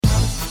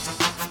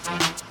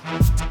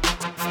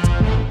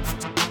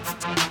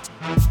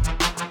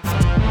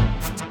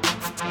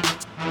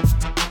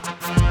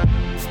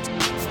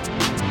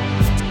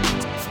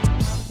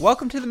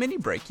Welcome to the Mini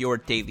Break, your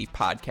daily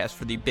podcast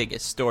for the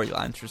biggest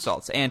storylines,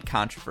 results, and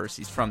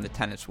controversies from the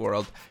tennis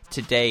world.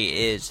 Today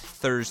is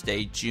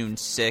Thursday, June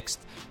 6th.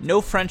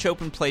 No French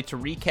Open play to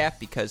recap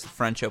because the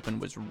French Open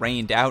was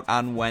rained out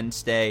on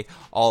Wednesday.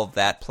 All of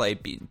that play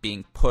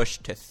being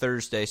pushed to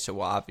Thursday, so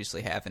we'll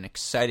obviously have an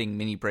exciting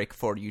mini break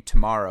for you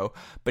tomorrow.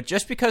 But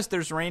just because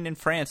there's rain in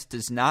France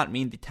does not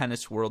mean the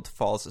tennis world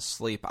falls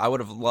asleep. I would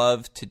have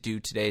loved to do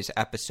today's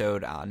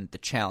episode on the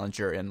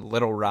Challenger in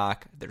Little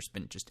Rock. There's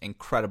been just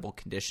incredible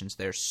conditions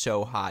there,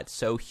 so hot,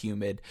 so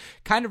humid,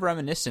 kind of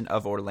reminiscent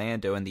of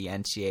Orlando in the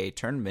NCAA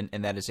tournament,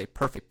 and that is a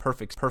perfect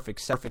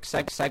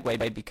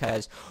segue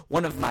because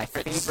one of my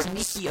favorite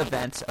sneaky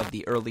events of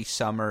the early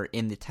summer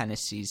in the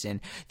tennis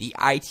season, the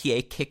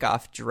ITA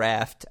Kickoff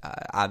Draft,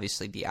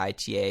 obviously the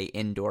ITA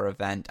indoor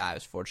event. I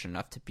was fortunate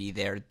enough to be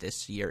there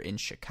this year in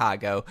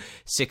Chicago.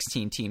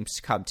 16 teams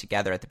come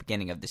together at the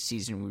beginning of the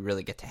season. We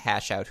really get to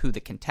hash out who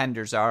the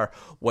contenders are,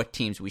 what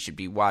teams we should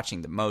be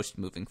watching the most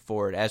moving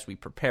forward as we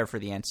prepare for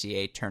the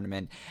NCAA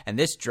tournament. And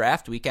this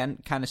draft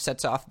weekend kind of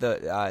sets off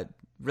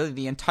really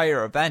the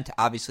entire event.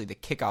 Obviously, the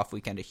kickoff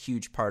weekend, a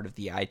huge part of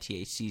the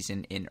ITA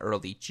season in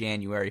early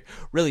January.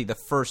 Really the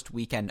first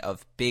weekend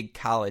of big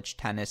college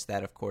tennis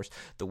that, of course,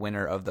 the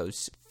winner of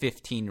those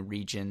 15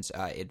 regions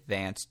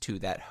advanced to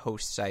that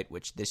host site,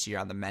 which this year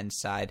on the men's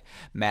side,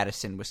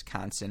 Madison,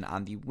 Wisconsin.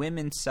 On the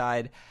women's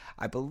side,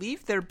 I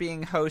believe they're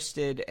being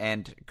hosted,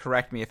 and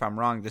correct me if I'm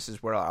wrong, this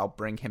is where I'll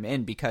bring him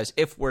in, because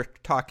if we're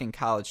talking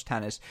college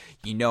tennis,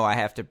 you know I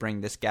have to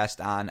bring this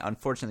guest on.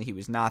 Unfortunately, he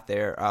was not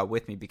there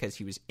with me because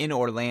he was in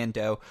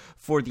Orlando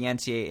for the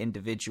NCAA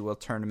individual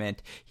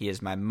tournament. He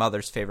is my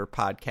mother's favorite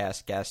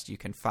podcast guest. You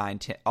can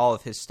find all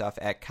of his stuff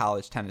at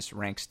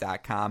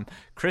collegetennisranks.com.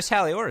 Chris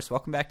Halioris,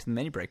 welcome back to the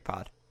Mini Break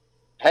Pod.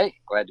 Hey,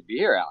 glad to be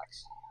here,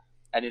 Alex.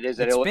 And it is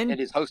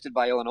hosted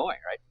by Illinois,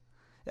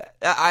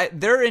 right?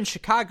 They're in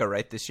Chicago,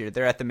 right, this year.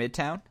 They're at the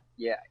Midtown?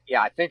 Yeah,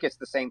 I think it's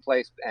the same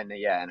place, and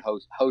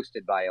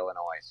hosted by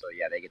Illinois. So,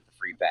 yeah, they get the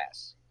free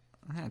pass.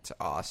 That's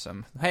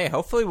awesome. Hey,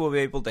 hopefully we'll be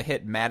able to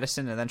hit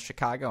Madison and then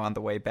Chicago on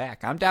the way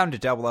back. I'm down to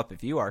double up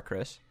if you are,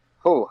 Chris.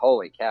 Oh,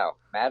 holy cow.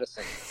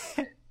 Madison.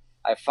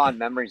 I have fond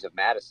memories of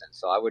Madison,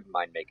 so I wouldn't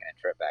mind making a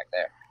trip back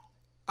there.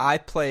 I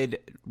played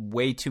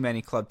way too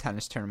many club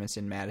tennis tournaments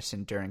in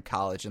Madison during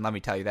college, and let me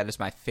tell you, that is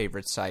my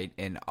favorite site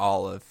in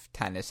all of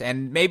tennis.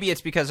 And maybe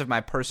it's because of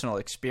my personal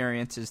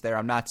experiences there.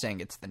 I'm not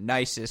saying it's the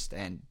nicest,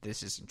 and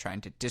this isn't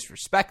trying to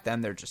disrespect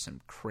them. They're just some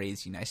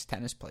crazy nice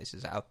tennis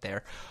places out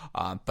there.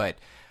 But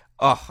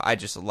I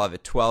just love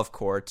it. 12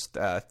 courts,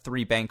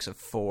 3 banks of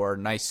 4,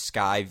 nice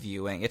sky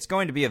viewing. It's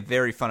going to be a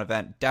very fun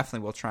event.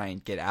 Definitely will try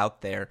and get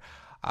out there.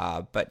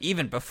 But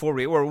even before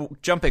we're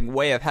jumping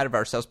way ahead of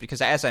ourselves,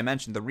 because as I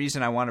mentioned, the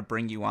reason I want to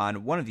bring you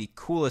on, one of the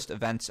coolest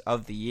events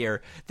of the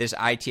year, this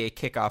ITA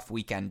Kickoff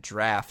Weekend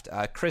Draft.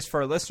 Chris, for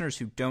our listeners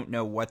who don't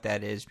know what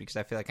that is, because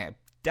I feel like I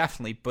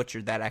definitely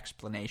butchered that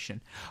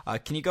explanation,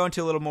 can you go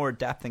into a little more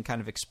depth and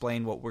kind of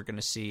explain what we're going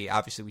to see?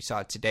 Obviously, we saw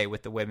it today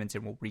with the women's,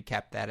 and we'll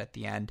recap that at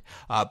the end,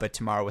 but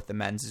tomorrow with the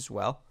men's as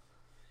well.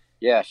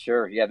 Yeah,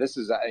 sure. Yeah, this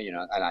is and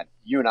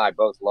you and I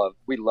both love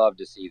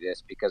to see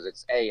this because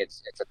it's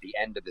at the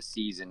end of the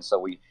season, so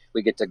we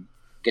get to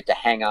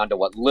hang on to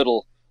what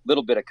little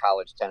bit of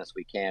college tennis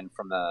we can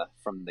from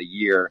the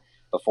year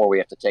before we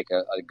have to take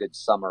a good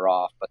summer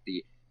off. But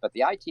the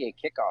ITA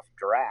Kickoff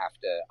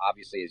Draft,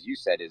 obviously, as you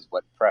said, is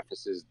what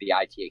prefaces the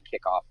ITA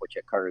Kickoff, which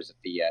occurs at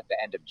the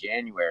end of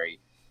January,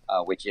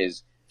 which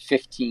is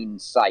 15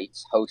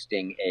 sites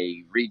hosting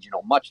a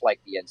regional, much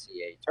like the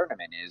NCAA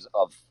tournament is,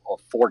 of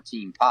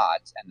 14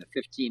 pods, and the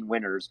 15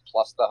 winners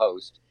plus the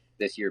host,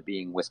 this year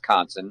being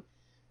Wisconsin,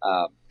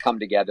 come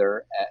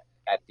together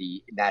at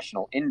the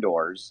national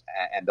indoors,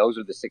 and those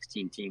are the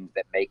 16 teams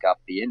that make up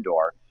the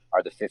indoor,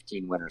 are the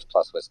 15 winners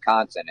plus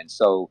Wisconsin. And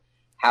so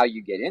how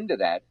you get into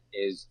that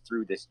is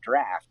through this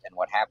draft, and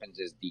what happens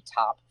is the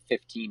top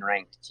 15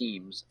 ranked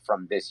teams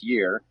from this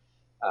year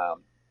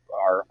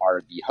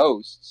are the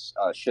hosts,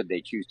 should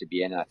they choose to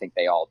be in, and I think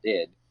they all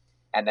did.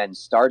 And then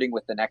starting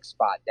with the next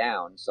spot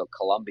down, so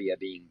Columbia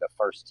being the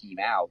first team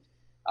out,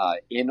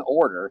 in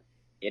order,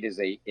 it is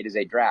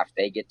a draft.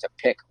 They get to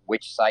pick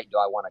which site do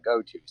I want to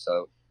go to.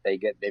 So they've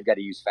got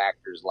to use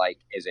factors like,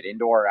 is it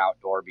indoor or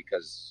outdoor,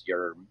 because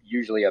you're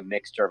usually a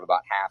mixture of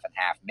about half and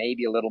half,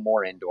 maybe a little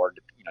more indoor,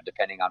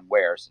 depending on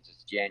where. Since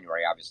it's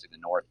January, obviously the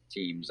North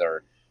teams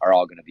are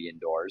all going to be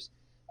indoors.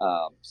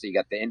 So you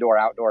got the indoor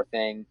outdoor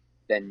thing.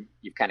 Then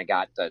you've kind of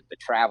got the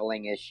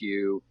traveling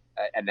issue,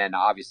 and then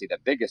obviously the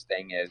biggest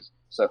thing is,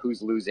 so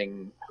who's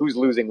losing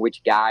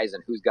which guys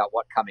and who's got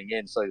what coming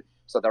in. So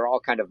they're all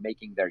kind of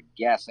making their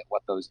guess at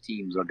what those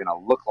teams are going to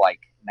look like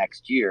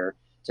next year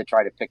to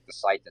try to pick the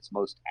site that's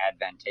most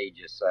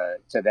advantageous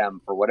to them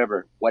for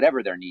whatever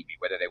their need be,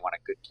 whether they want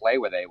a good play,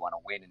 whether they want to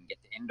win and get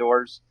to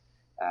indoors,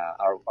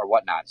 or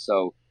whatnot.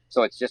 So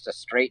it's just a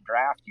straight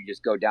draft. You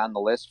just go down the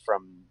list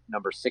from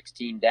number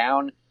 16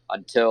 down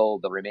until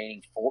the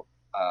remaining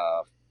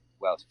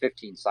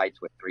 15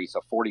 sites with 3,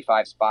 so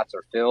 45 spots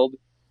are filled,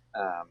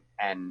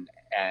 and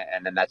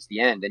then that's the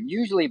end. And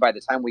usually by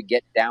the time we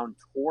get down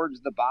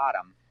towards the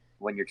bottom,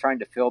 when you're trying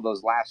to fill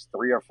those last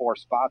 3 or 4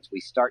 spots, we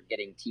start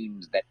getting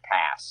teams that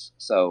pass.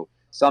 So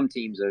some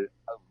teams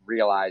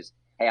realize,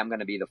 hey, I'm going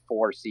to be the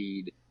 4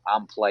 seed.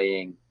 I'm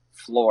playing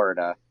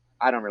Florida.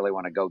 I don't really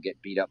want to go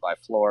get beat up by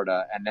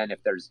Florida. And then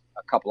if there's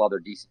a couple other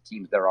decent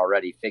teams there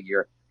already,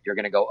 figure you're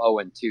going to go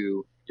 0-2.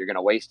 You're going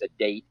to waste a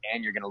date,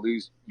 and you're going to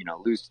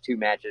lose 2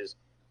 matches.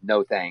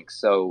 No thanks.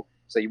 So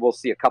you will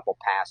see a couple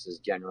passes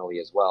generally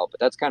as well. But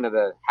that's kind of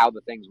how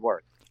the things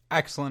work.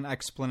 Excellent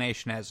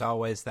explanation as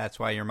always. That's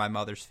why you're my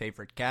mother's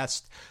favorite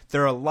guest.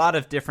 There are a lot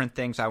of different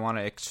things I want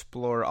to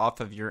explore off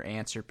of your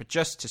answer, but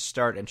just to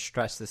start and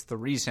stress this, the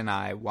reason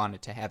I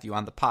wanted to have you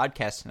on the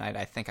podcast tonight,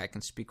 I think I can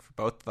speak for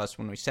both of us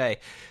when we say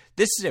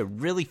this is a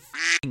really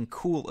f***ing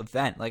cool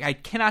event. Like, I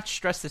cannot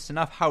stress this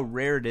enough how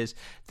rare it is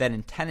that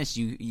in tennis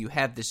you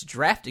have this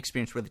draft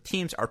experience where the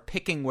teams are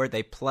picking where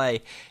they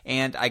play.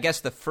 And I guess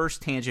the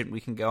first tangent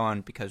we can go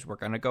on, because we're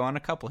going to go on a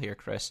couple here,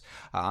 Chris,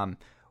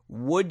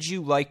 would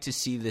you like to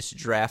see this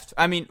draft?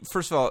 I mean,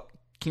 first of all,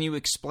 can you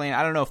explain?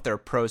 I don't know if there are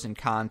pros and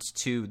cons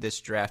to this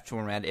draft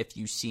format, if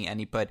you see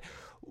any, but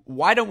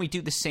why don't we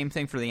do the same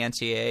thing for the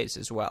NCAAs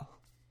as well?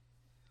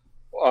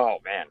 Oh,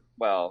 man.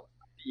 Well,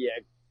 yeah,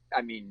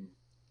 I mean,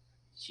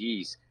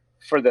 geez.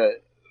 For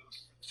the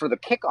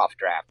kickoff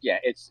draft, yeah,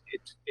 it's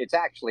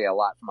actually a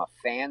lot from a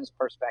fan's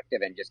perspective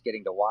and just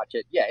getting to watch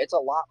it. Yeah, it's a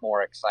lot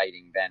more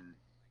exciting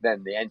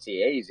than the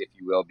NCAAs, if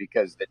you will,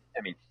 because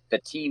the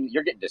team,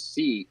 you're getting to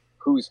see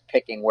who's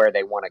picking where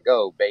they want to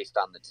go based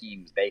on the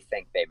teams they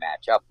think they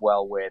match up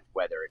well with,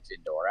 whether it's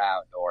indoor,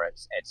 outdoor, et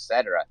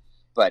cetera.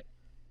 But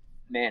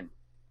man,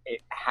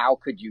 how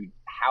could you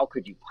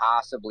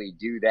possibly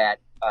do that?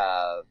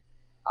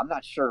 I'm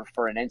not sure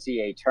for an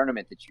NCAA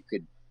tournament that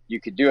you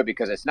could do it,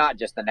 because it's not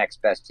just the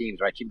next best teams,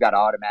 right? You've got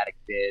automatic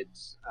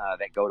bids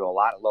that go to a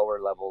lot of lower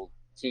level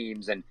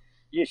teams, and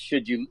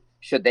should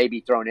they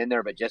be thrown in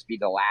there, but just be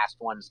the last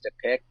ones to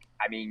pick?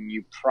 I mean,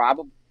 you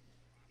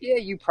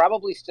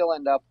probably still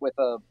end up with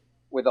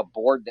a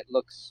board that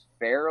looks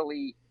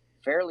fairly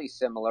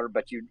similar,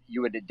 but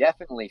you would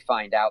definitely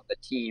find out the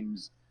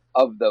teams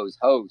of those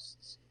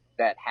hosts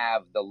that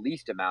have the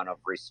least amount of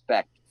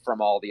respect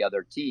from all the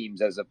other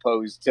teams, as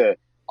opposed to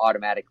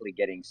automatically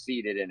getting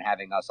seeded and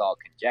having us all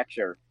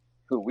conjecture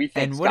who we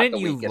think. And wouldn't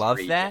you love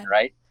region, that?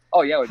 Right?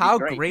 Oh yeah, it would how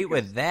be great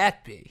would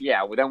that be?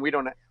 Yeah, well, then we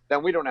don't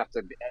have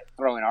to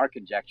throw in our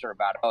conjecture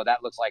about, oh,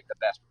 that looks like the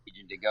best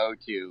region to go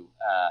to.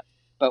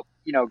 But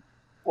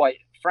well,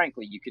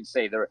 frankly, you can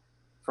say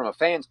from a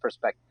fan's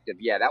perspective,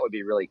 yeah, that would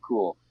be really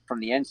cool. From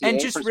the NCAA and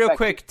just real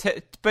quick,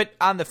 but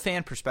on the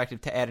fan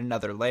perspective, to add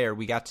another layer,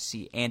 we got to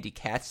see Andy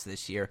Katz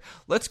this year.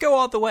 Let's go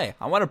all the way.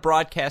 I want to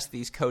broadcast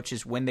these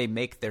coaches when they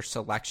make their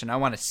selection. I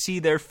want to see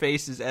their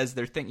faces as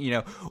they're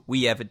thinking.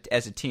 We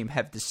as a team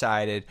have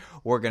decided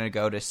we're going to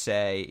go to,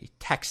 say,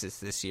 Texas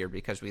this year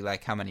because we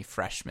like how many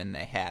freshmen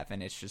they have,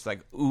 and it's just like,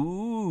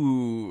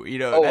 ooh,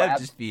 that'd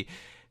just be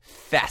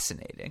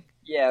fascinating.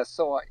 Yeah,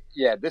 so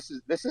this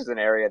is an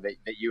area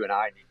that you and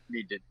I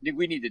need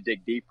to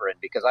dig deeper in,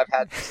 because I've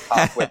had this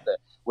talk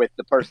with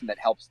the person that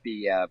helps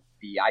the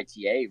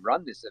ITA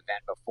run this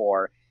event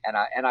before, and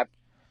I've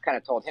kind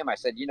of told him, I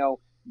said,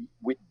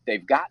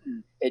 they've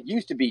gotten, it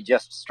used to be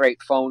just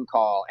straight phone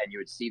call, and you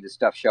would see the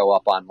stuff show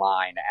up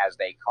online as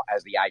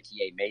the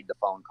ITA made the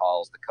phone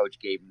calls, the coach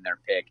gave them their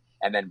pick,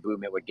 and then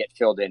boom, it would get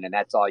filled in, and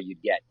that's all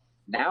you'd get.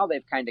 Now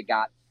they've kind of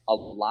got a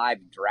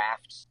live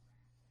draft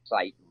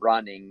site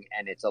running,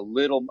 and it's a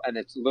little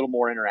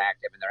more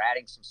interactive, and they're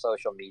adding some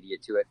social media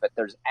to it, but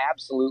there's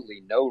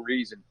absolutely no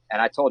reason.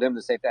 And I told him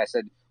the same thing. I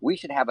said, we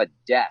should have a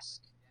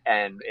desk,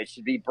 and it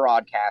should be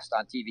broadcast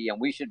on TV, and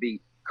we should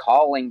be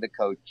calling the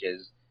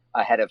coaches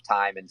ahead of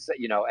time, and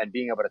and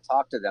being able to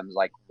talk to them,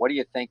 like, what are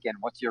you thinking,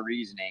 what's your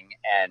reasoning,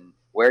 and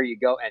where you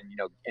go, and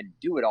and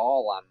do it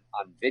all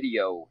on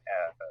video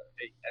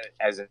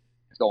as it's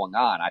going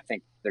on. I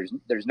think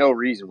there's no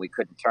reason we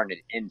couldn't turn it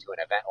into an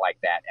event like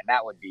that, and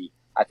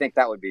I think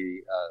that would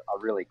be a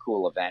really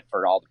cool event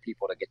for all the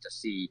people to get to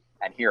see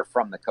and hear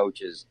from the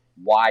coaches.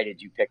 Why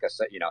did you pick us?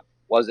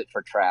 Was it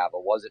for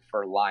travel? Was it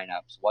for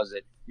lineups? Was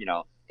it,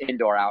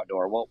 indoor,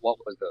 outdoor? What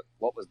was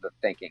the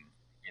thinking?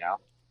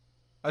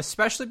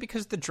 Especially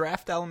because the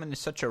draft element is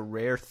such a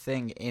rare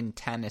thing in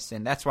tennis,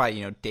 and that's why,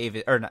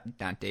 Davis, or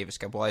not Davis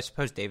Cup, well, I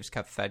suppose Davis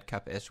Cup, Fed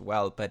Cup as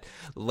well, but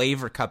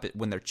Laver Cup,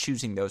 when they're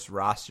choosing those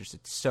rosters,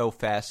 it's so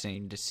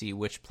fascinating to see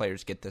which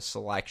players get the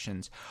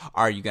selections.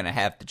 Are you going to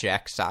have the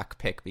Jack Sock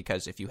pick?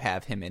 Because if you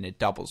have him in a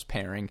doubles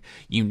pairing,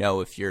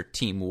 if you're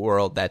Team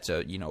World, that's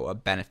a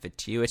benefit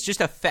to you. It's just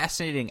a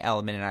fascinating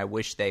element, and I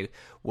wish they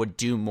would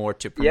do more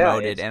to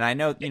promote it. And I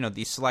know,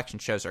 these selection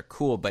shows are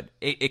cool, but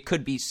it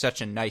could be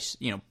such a nice,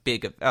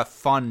 big,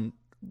 fun,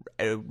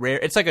 rare.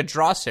 It's like a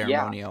draw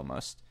ceremony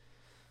almost.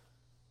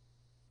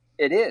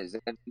 It is,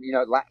 and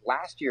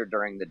last year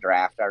during the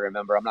draft, I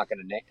remember, I'm not going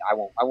to name,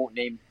 I won't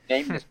name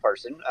this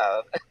person,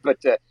 but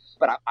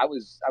I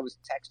was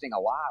texting a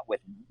lot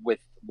with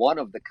one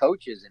of the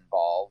coaches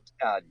involved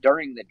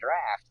during the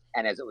draft,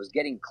 and as it was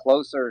getting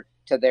closer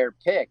to their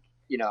pick,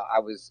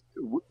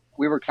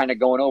 we were kind of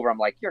going over. I'm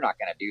like, you're not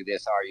going to do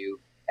this, are you?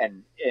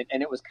 and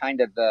it was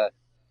kind of the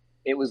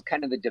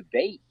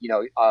debate,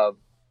 of,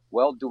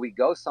 well, do we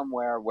go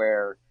somewhere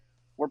where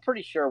we're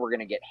pretty sure we're going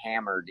to get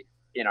hammered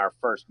in our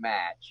first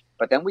match,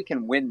 but then we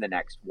can win the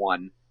next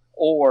one,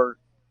 or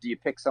do you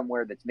pick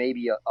somewhere that's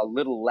maybe a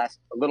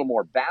little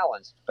more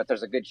balanced, but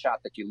there's a good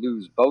shot that you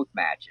lose both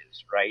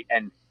matches, right?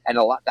 And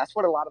that's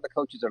what a lot of the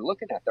coaches are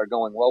looking at. They're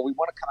going, well, we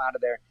want to come out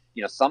of there.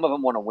 Some of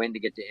them want to win to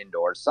get to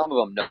indoors. Some of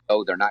them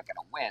know they're not going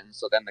to win.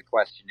 So then the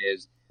question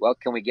is, well,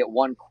 can we get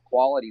one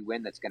quality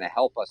win that's going to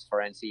help us for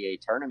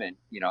NCAA tournament,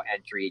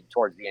 entry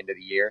towards the end of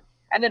the year?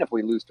 And then if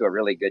we lose to a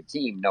really good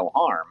team, no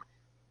harm.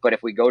 But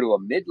if we go to a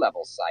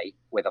mid-level site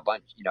with a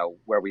bunch,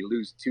 where we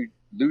lose to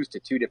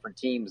two different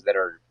teams that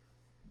are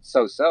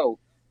so,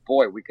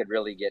 boy, we could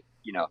really get,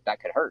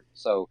 that could hurt.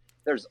 So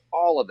there's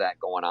all of that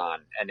going on,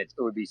 and it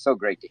would be so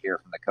great to hear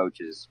from the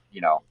coaches,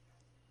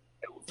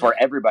 for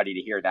everybody to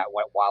hear that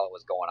while it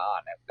was going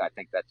on. I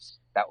think that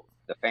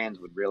the fans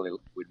would really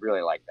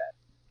like that.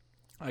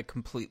 I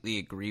completely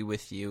agree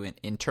with you.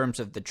 In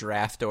terms of the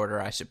draft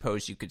order, I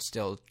suppose you could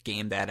still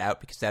game that out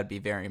because that would be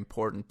very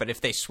important. But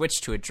if they switch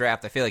to a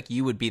draft, I feel like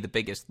you would be the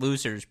biggest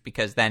losers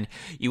because then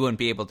you wouldn't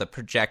be able to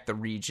project the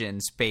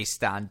regions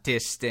based on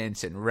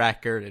distance and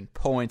record and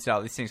points and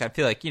all these things. I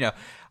feel like,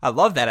 I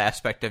love that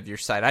aspect of your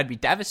site. I'd be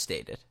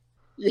devastated.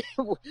 Yeah,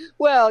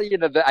 well,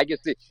 I guess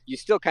you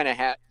still kind of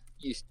have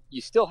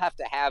you still have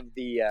to have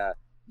the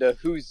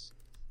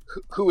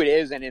who it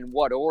is and in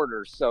what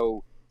order.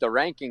 So the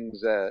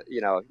rankings,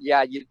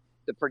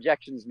 the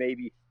projections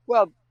maybe.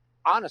 Well,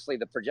 honestly,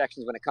 the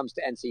projections when it comes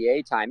to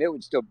NCAA time, it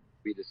would still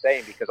be the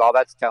same because all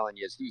that's telling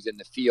you is who's in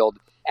the field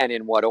and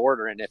in what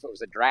order. And if it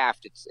was a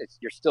draft, it's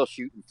you're still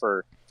shooting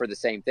for the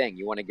same thing.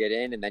 You want to get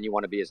in, and then you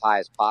want to be as high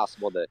as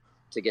possible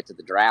to get to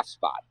the draft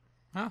spot.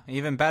 Oh,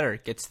 even better.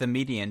 Gets the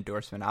media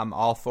endorsement. I'm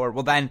all for it.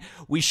 Well, then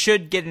we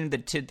should get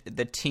into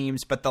the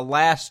teams, but the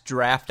last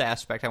draft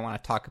aspect I want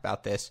to talk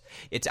about this.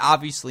 It's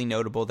obviously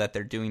notable that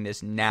they're doing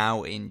this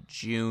now in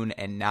June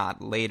and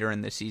not later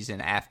in the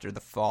season after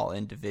the fall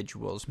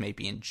individuals,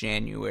 maybe in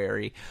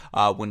January,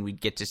 when we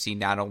get to see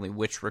not only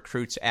which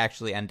recruits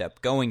actually end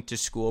up going to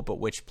school, but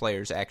which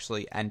players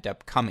actually end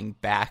up coming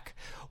back.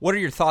 What are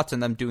your thoughts on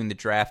them doing the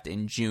draft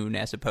in June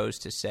as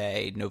opposed to,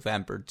 say,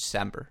 November,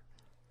 December?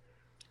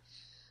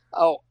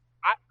 Oh,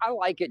 I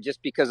like it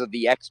just because of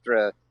the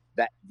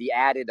the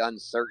added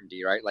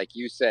uncertainty, right? Like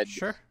you said,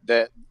 sure.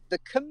 The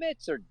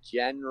commits are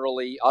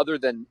generally, other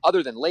than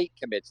late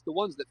commits, the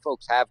ones that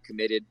folks have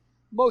committed,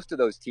 most of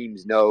those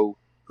teams know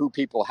who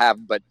people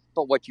have, but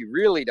what you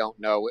really don't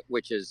know,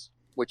 which is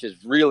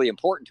really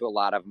important to a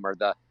lot of them, are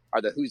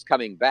the who's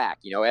coming back.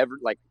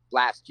 Like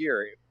last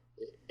year,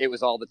 it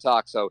was all the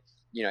talk. So,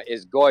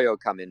 is Goyo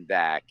coming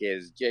back?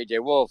 Is J.J.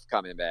 Wolf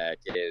coming back?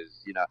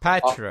 Is,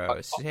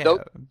 Petros,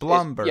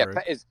 Blumberg.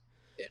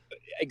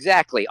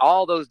 Exactly.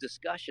 All those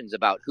discussions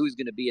about who's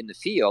going to be in the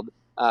field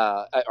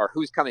or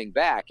who's coming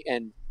back.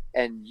 And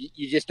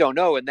you just don't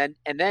know. And then,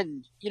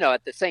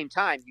 at the same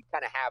time, you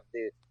kind of have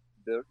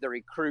the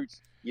recruits.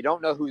 You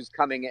don't know who's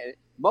coming.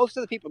 Most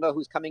of the people know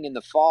who's coming in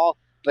the fall.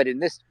 But in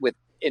this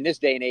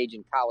day and age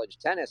in college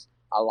tennis,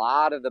 a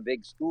lot of the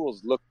big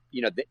schools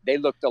they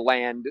look to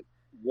land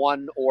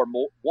one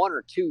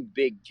or two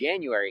big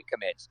January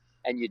commits,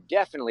 and you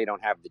definitely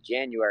don't have the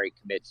January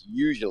commits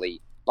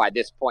usually by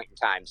this point in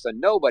time. So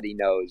nobody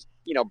knows,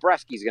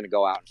 Bresky's going to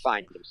go out and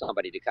find him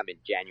somebody to come in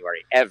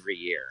January every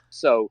year.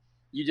 So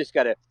you just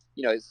got to,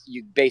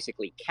 you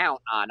basically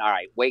count on, all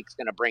right, Wake's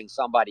going to bring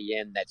somebody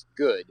in that's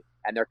good,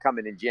 and they're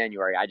coming in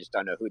January. I just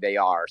don't know who they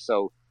are.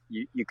 So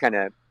you got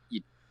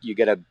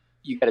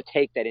to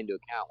take that into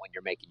account when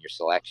you're making your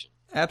selection.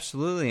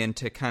 Absolutely, and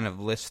to kind of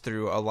list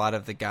through a lot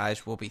of the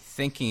guys we'll be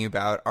thinking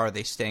about, are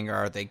they staying or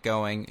are they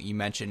going? You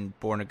mentioned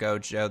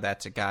Bornagojo,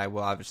 that's a guy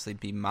we'll obviously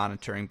be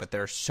monitoring, but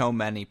there are so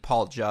many.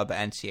 Paul Jubb,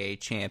 NCAA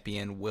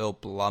champion, Will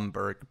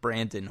Blumberg,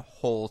 Brandon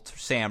Holt,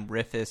 Sam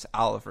Riffis,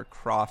 Oliver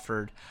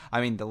Crawford. I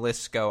mean, the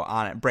lists go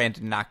on.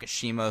 Brandon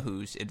Nakashima,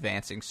 who's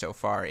advancing so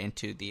far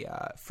into the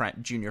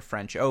Junior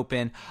French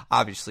Open.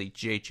 Obviously,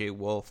 J.J.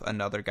 Wolf,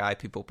 another guy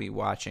people will be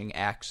watching.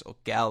 Axel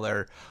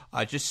Geller.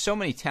 Just so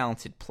many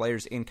talented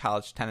players in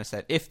college tennis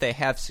that if they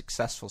have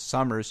successful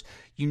summers,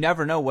 you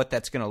never know what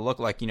that's going to look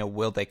like.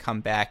 Will they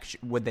come back?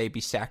 Would they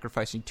be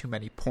sacrificing too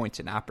many points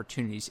and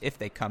opportunities if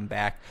they come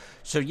back?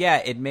 So yeah,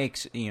 it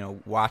makes,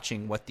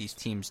 watching what these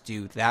teams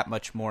do that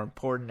much more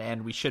important.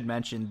 And we should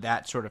mention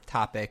that sort of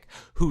topic,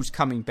 who's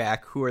coming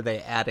back, who are they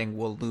adding,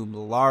 will loom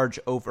large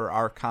over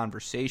our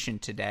conversation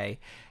today.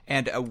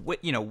 And,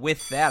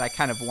 with that, I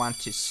kind of want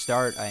to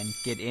start and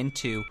get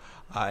into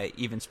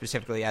even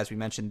specifically, as we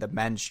mentioned, the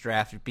men's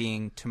draft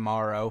being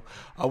tomorrow.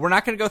 We're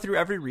not going to go through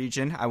every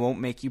region. I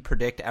won't make you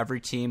predict every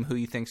team, who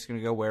you think is going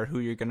to go where,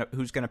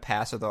 who's going to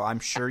pass. Although I'm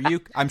sure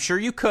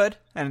you could.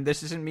 And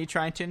this isn't me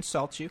trying to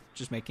insult you,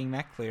 just making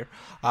that clear.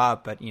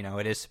 But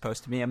it is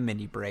supposed to be a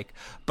mini break.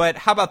 But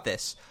how about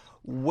this?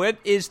 What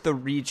is the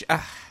region?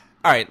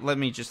 All right, let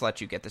me just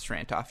let you get this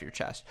rant off your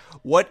chest.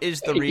 What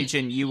is the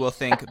region you will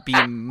think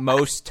be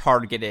most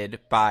targeted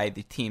by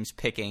the teams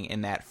picking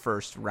in that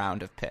first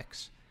round of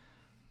picks?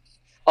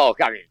 Oh,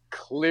 I mean,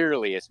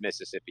 clearly it's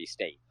Mississippi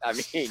State. I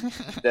mean,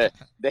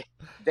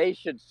 they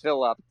should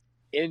fill up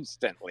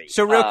instantly.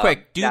 So real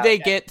quick, do now, they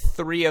get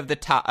three of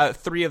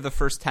the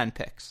first 10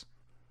 picks?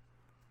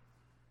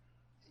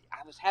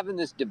 I was having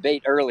this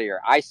debate earlier.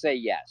 I say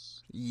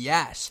yes.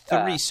 Yes,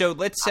 3. So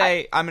let's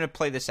say I'm going to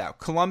play this out.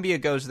 Columbia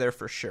goes there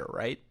for sure,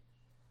 right?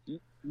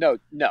 No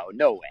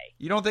way.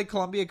 You don't think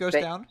Columbia goes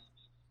down?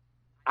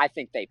 I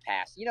think they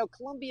pass. You know,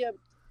 Columbia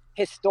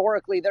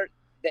historically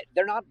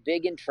they're not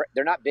big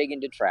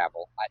into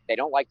travel. They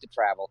don't like to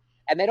travel,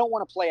 and they don't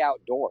want to play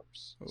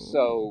outdoors. Ooh,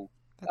 so,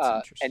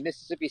 interesting. and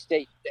Mississippi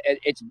State,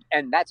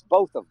 that's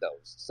both of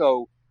those.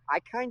 So I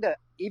kind of,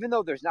 even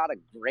though there's not a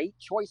great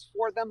choice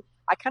for them,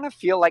 I kind of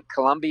feel like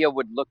Columbia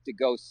would look to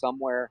go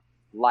somewhere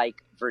like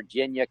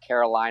Virginia,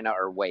 Carolina,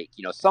 or Wake.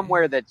 You know,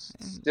 somewhere that's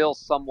still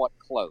somewhat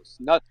close.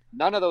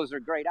 None of those are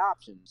great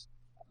options,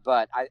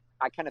 but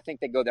I kind of think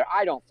they go there.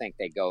 I don't think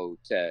they go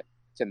to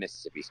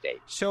Mississippi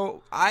State.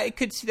 So I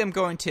could see them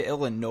going to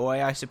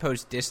Illinois, I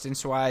suppose,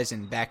 distance-wise,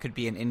 and that could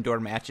be an indoor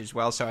match as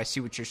well, so I see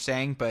what you're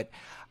saying, but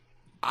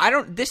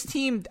this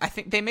team, I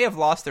think they may have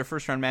lost their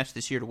first-round match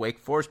this year to Wake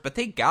Forest, but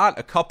they got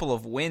a couple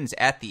of wins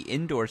at the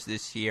indoors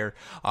this year.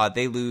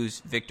 They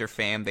lose Victor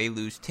Pham, they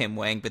lose Tim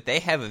Wang, but they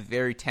have a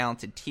very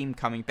talented team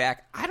coming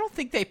back. I don't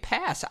think they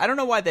pass. I don't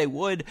know why they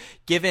would,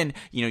 given,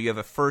 you have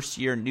a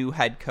first-year new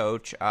head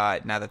coach,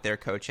 now that their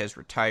coach has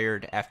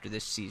retired after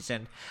this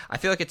season. I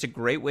feel like it's a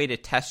great way to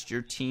test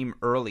your team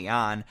early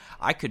on.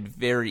 I could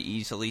very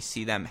easily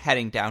see them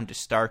heading down to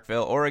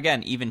Starkville, or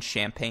again, even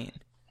Champaign.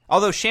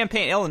 Although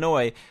Champaign,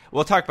 Illinois,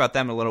 we'll talk about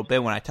them a little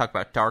bit when I talk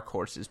about dark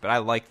horses, but I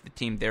like the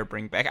team they're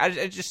bringing back.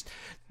 I just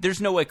there's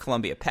no way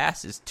Columbia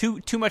passes. Too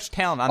much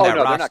talent on that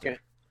roster. They're not gonna,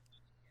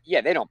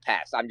 yeah, they don't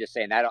pass. I'm just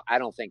saying I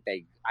don't think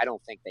they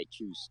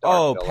choose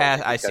Starkville. Oh, pass.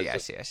 I see.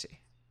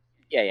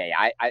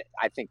 Yeah.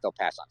 I think they'll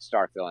pass on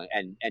Starkville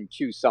and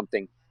choose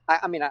something.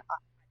 I mean,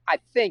 I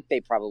think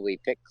they probably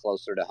pick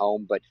closer to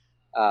home, but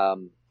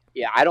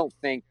yeah, I don't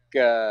think.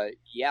 A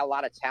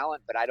lot of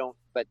talent, but I don't.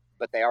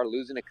 But they are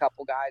losing a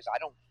couple guys.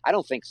 I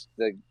don't think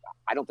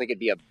it'd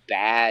be a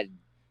bad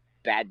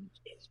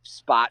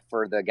spot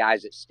for the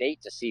guys at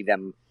State to see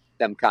them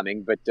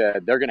coming. But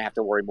they're going to have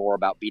to worry more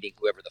about beating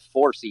whoever the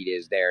 4 seed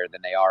is there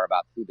than they are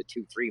about who the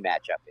 2-3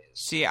 matchup is.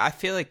 See, I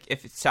feel like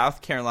if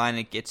South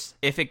Carolina gets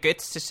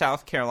to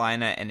South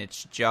Carolina and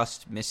it's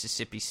just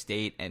Mississippi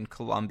State and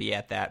Columbia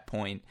at that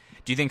point,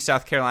 do you think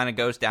South Carolina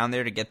goes down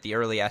there to get the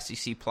early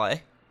SEC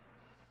play?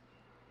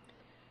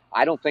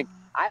 I don't think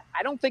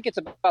it's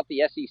about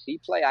the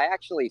SEC play. I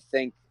actually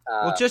think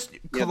just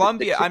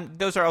Columbia.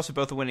 Those are also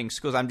both winning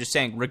schools. I'm just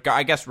saying,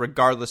 I guess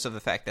regardless of the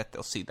fact that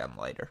they'll see them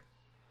later.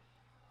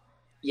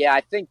 Yeah,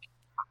 I think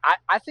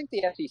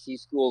the SEC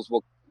schools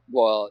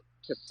will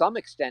to some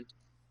extent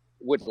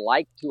would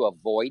like to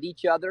avoid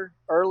each other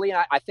early.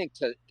 And I think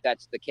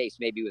that's the case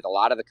maybe with a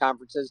lot of the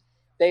conferences.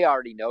 They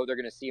already know they're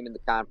going to see them in the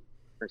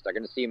conference. They're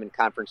going to see them in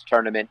conference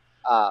tournament.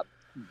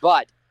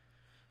 But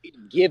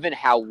given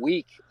how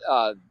weak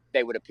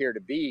they would appear to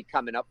be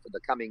coming up for the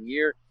coming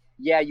year,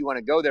 yeah, you want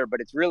to go there,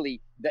 but it's really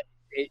that.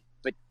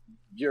 But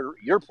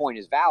your point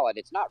is valid.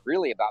 It's not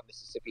really about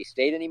Mississippi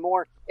State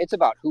anymore. It's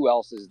about who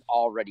else is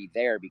already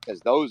there, because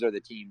those are the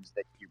teams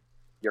that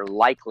you're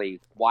likely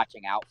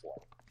watching out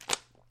for.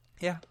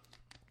 Yeah,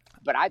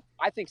 but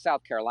I think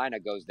South Carolina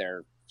goes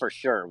there for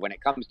sure. When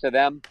it comes to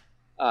them,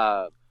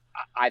 I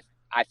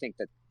think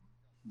that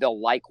they'll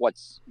like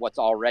what's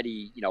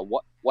already,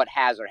 what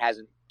has or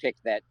hasn't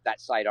picked that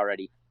site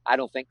already. I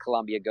don't think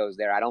Columbia goes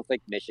there. I don't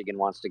think Michigan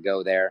wants to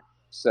go there.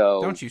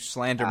 So don't you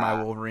slander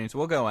my Wolverines.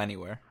 We'll go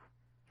anywhere.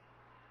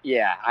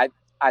 Yeah,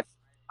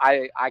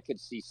 I could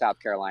see South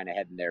Carolina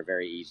heading there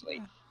very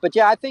easily. But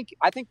yeah, I think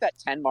that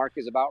 10 mark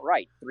is about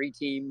right. 3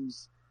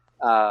 teams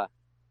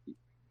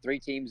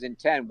in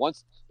 10.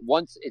 Once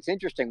it's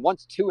interesting.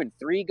 Once 2 and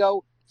 3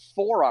 go,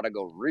 4 ought to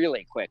go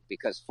really quick,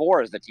 because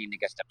 4 is the team that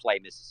gets to play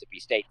Mississippi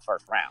State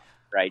first round.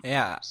 Right.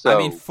 Yeah. So, I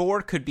mean,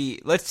 4 could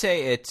be, let's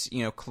say it's,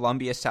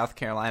 Columbia, South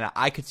Carolina.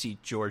 I could see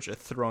Georgia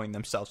throwing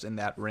themselves in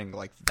that ring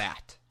like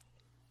that.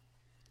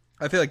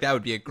 I feel like that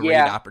would be a great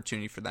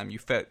opportunity for them. You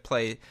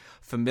play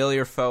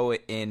familiar foe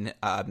in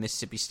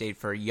Mississippi State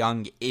for a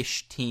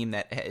young-ish team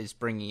that is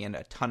bringing in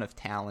a ton of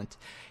talent.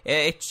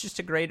 It's just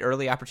a great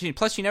early opportunity.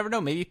 Plus, you never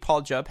know. Maybe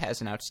Paul Jubb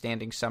has an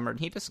outstanding summer and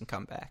he doesn't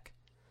come back.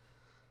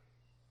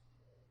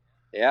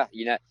 Yeah,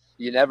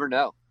 you never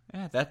know.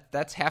 Yeah,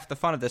 that's half the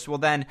fun of this. Well,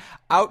 then,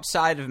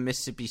 outside of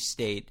Mississippi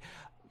State,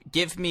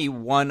 give me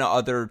one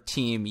other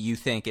team you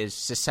think is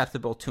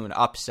susceptible to an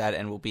upset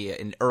and will be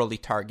an early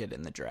target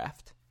in the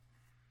draft.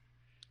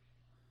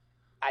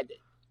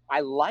 I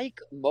like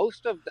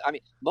most of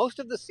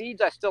the seeds.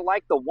 I still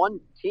like the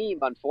one team,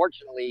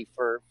 unfortunately,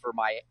 for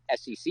my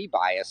SEC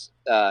bias,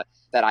 that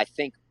I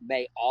think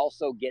may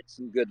also get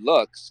some good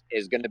looks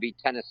is going to be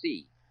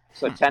Tennessee.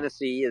 So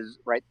Tennessee is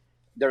right.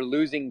 They're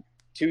losing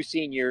 2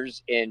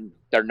 seniors in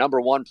their number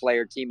 1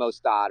 player, Timo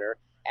Stoddard,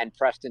 and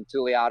Preston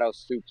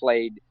Tuliatos, who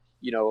played,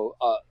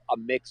 a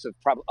mix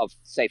of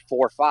say 4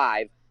 or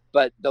 5.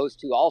 but those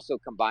two also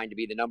combined to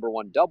be the number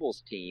one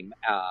doubles team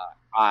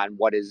on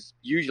what is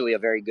usually a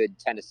very good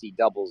Tennessee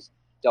doubles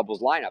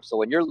lineup. So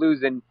when you're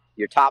losing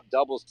your top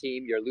doubles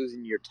team, you're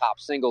losing your top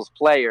singles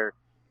player,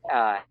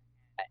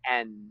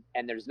 and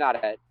there's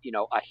not a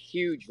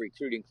huge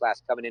recruiting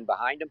class coming in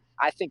behind them,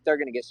 I think they're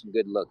going to get some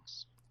good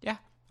looks. Yeah,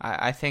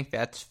 I think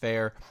that's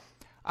fair.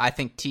 I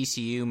think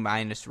TCU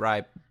minus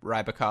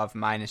Rybakov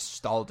minus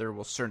Stalder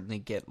will certainly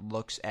get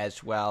looks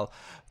as well.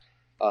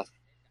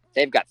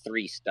 They've got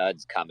 3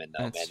 studs coming,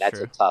 though, man. That's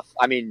true. a tough.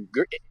 I mean,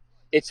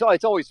 it's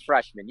always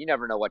freshmen. You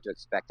never know what to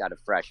expect out of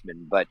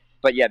freshmen. But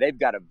yeah, they've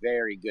got a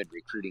very good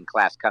recruiting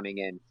class coming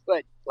in.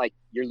 But, like,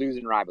 you're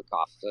losing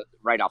Rybakov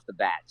right off the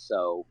bat.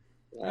 So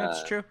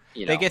that's true.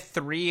 They get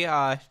three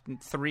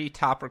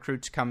top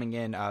recruits coming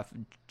in: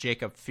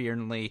 Jacob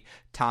Fearnley,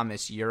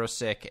 Thomas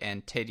Jurosic,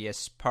 and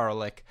Tadius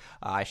Parlik.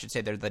 I should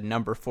say they're the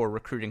number 4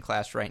 recruiting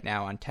class right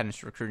now on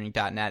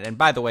tennisrecruiting.net. And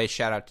by the way,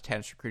 shout out to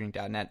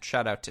tennisrecruiting.net.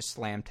 Shout out to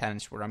Slam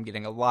Tennis, where I'm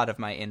getting a lot of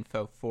my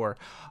info for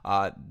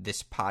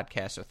this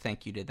podcast. So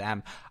thank you to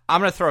them. I'm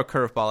going to throw a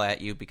curveball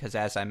at you because,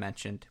 as I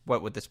mentioned,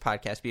 what would this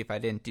podcast be if I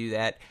didn't do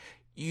that?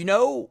 You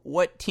know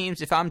what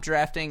teams, if I'm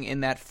drafting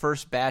in that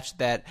first batch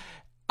that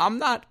all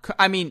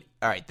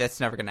right, that's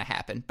never going to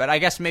happen. But I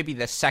guess maybe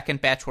the second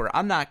batch where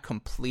I'm not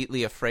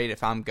completely afraid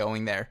if I'm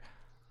going there.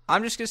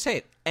 I'm just going to say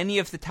it. Any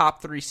of the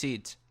top 3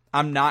 seeds,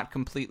 I'm not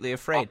completely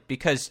afraid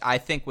because I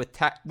think with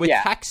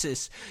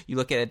Texas, you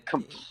look at it.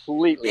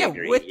 Completely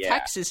agree. With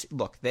Texas,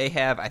 look, they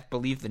have, I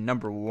believe, the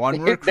number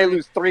 1 recruit. They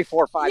lose 3,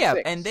 4, 5,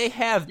 6. And they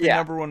have the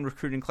number 1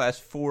 recruiting class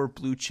for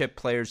blue chip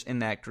players in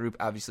that group.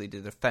 Obviously,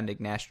 the defending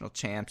national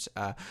champs,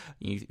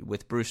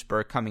 with Bruce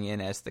Burke coming in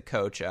as the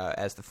coach,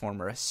 as the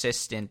former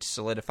assistant,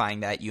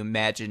 solidifying that. You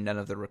imagine none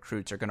of the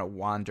recruits are going to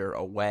wander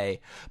away.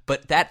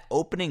 But that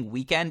opening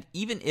weekend,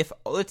 even if,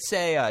 let's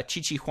say,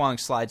 Chi Huang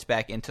slides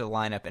back into the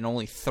lineup and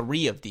only 3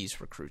 of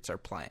these recruits are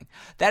playing.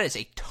 That is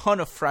a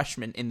ton of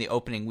freshmen in the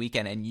opening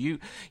weekend, and you're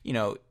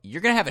going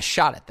to have a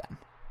shot at them.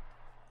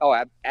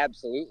 Oh,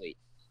 absolutely.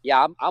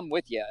 Yeah, I'm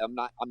with you.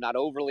 I'm not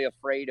overly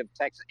afraid of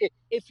Texas.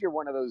 If you're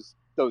one of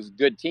those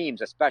good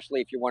teams,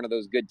 especially if you're one of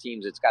those good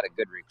teams that's got a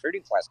good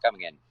recruiting class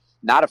coming in,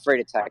 not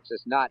afraid of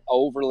Texas, not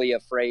overly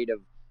afraid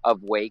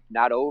of Wake,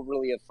 not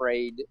overly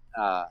afraid.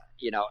 The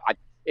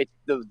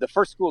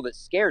first school that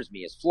scares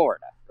me is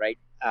Florida, right?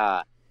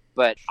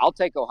 But I'll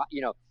take Ohio.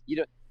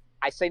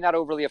 I say not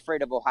overly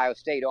afraid of Ohio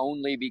State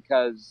only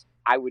because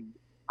I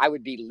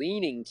would be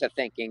leaning to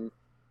thinking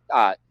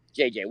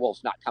J.J.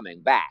 Wolf's not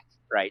coming back,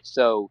 right?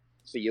 So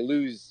you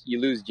lose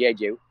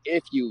J.J.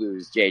 If you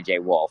lose J.J.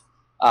 Wolf,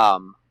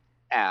 I'm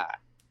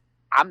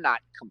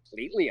not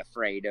completely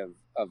afraid of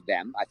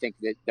them. I think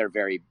that they're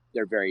very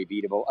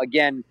beatable.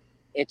 Again,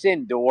 it's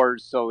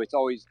indoors, so it's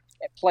always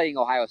playing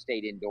Ohio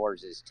State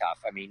indoors is tough.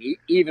 I mean,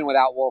 even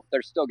without Wolf,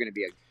 they're still going to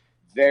be a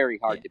very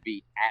hard to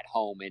beat at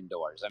home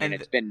indoors. I mean,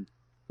 it's been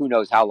who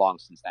knows how long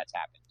since that's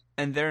happened.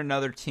 And they're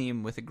another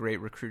team with a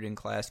great recruiting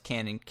class: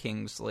 Cannon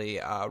Kingsley,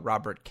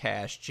 Robert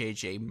Cash,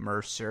 J.J.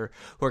 Mercer,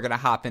 who are going to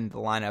hop into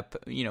the lineup.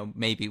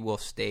 Maybe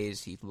Wolf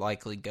stays. He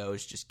likely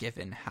goes, just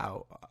given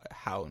how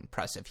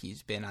impressive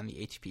he's been on the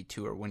ATP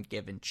Tour when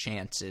given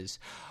chances.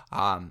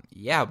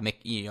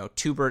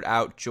 Tubert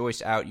out,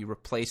 Joyce out. You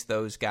replace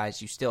those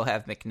guys. You still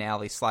have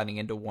McNally sliding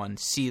into one.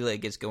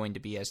 Seelig is going to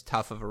be as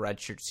tough of a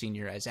redshirt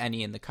senior as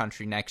any in the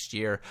country next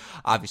year.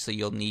 Obviously,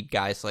 you'll need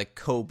guys like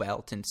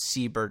Cobelt and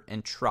Siebert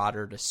and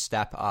Trotter to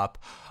step up.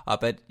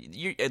 But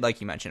like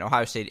you mentioned,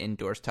 Ohio State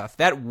indoors tough.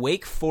 That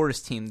Wake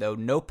Forest team, though,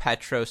 no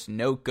Petros,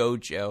 no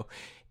Gojo.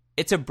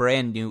 It's a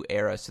brand new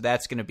era, so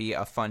that's going to be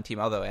a fun team.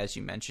 Although, as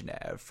you mentioned,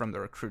 from the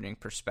recruiting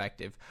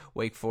perspective,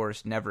 Wake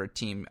Forest, never a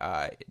team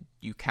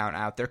you count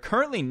out. They're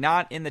currently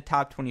not in the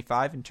top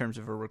 25 in terms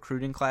of a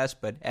recruiting class,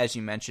 but as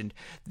you mentioned,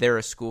 they're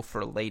a school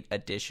for late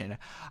addition.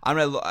 I'm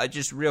going to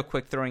just real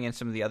quick throwing in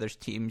some of the other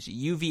teams.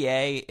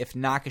 UVA, if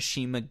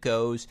Nakashima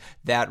goes,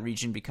 that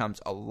region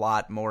becomes a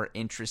lot more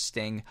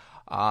interesting.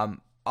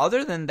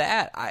 Other than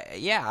that,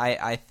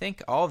 I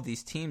think all of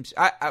these teams,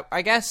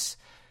 I guess.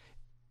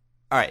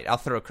 All right, I'll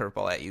throw a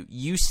curveball at you.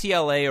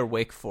 UCLA or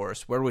Wake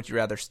Forest, where would you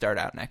rather start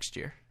out next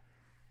year?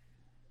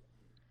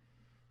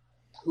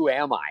 Who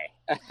am I?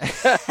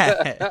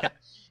 I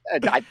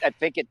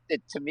think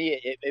to me,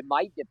 it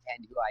might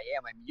depend who I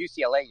am. I mean,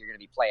 UCLA, you're going to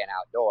be playing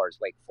outdoors.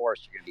 Wake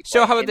Forest, you're going to be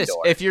playing So how about indoors.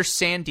 this? If you're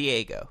San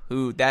Diego,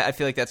 I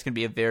feel like that's going to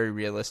be a very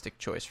realistic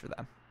choice for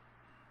them.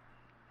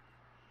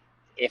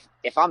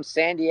 If I'm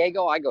San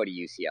Diego, I go to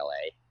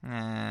UCLA.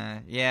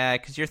 Yeah,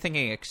 because you're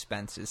thinking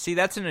expenses. See,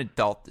 that's an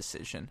adult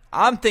decision.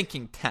 I'm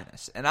thinking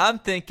tennis, and I'm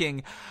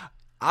thinking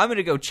I'm going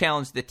to go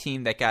challenge the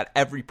team that got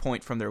every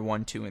point from their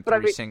 1, 2, and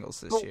 3 singles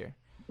this year.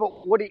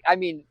 But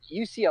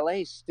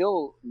UCLA is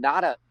still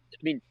not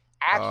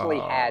actually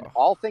had,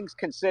 all things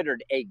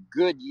considered, a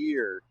good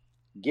year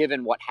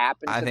given what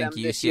happened to them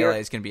this year. I think UCLA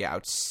is going to be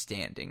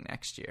outstanding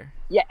next year.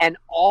 Yeah, and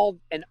all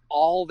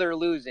they're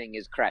losing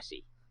is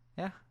Cressy.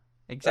 Yeah,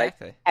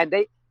 exactly.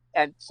 Right?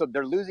 And so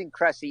they're losing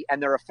Cressy,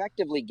 and they're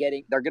effectively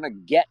they're going to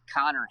get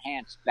Connor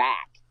Hance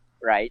back,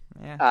 right?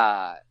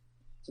 Yeah.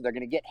 So so they're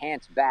going to get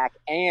Hans back,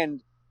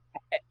 and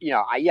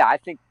I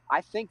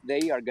think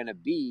they are going to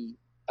be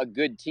a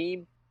good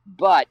team,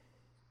 but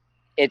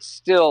it's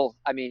still,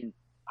 I mean,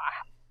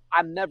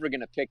 I'm never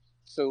going to pick.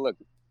 So look,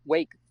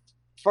 Wake.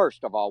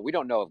 First of all, we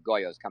don't know if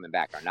Goyo's coming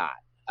back or not.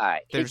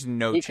 There's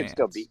no chance. Could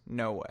still be.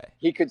 No way.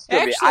 He could still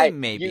Actually,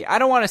 maybe. I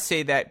don't want to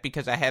say that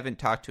because I haven't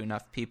talked to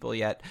enough people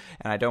yet,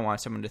 and I don't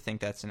want someone to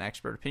think that's an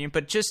expert opinion.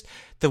 But just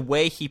the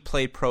way he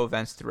played pro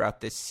events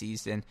throughout this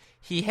season,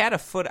 he had a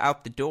foot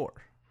out the door.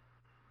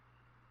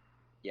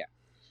 Yeah.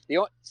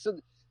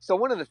 So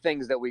one of the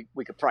things that we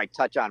could probably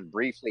touch on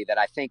briefly that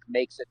I think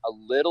makes it a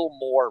little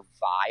more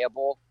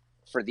viable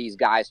for these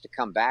guys to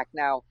come back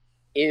now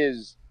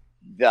is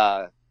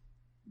the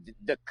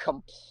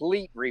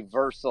complete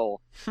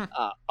reversal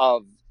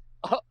of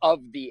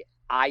the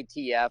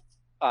ITF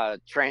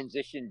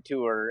transition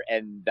tour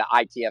and the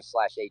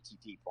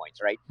ITF/ATT points,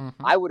 right?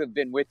 Mm-hmm. I would have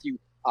been with you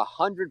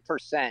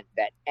 100%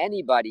 that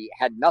anybody,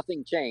 had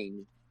nothing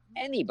changed,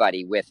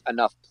 anybody with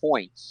enough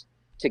points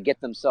to get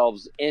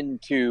themselves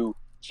into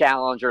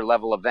challenger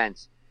level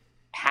events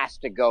has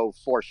to go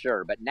for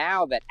sure. But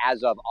now that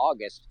as of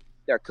August,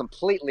 they're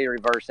completely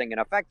reversing and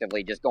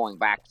effectively just going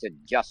back to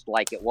just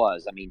like it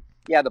was. I mean,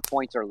 yeah, the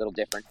points are a little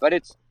different, but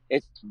it's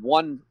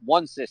one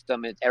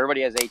system.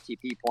 Everybody has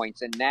ATP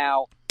points, and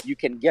now you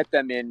can get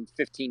them in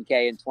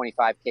 15K and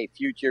 25K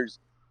futures.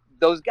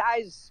 Those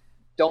guys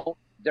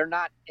they're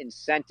not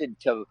incented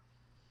to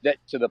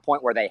the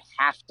point where they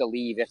have to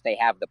leave if they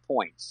have the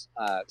points.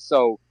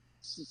 So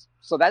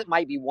that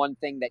might be one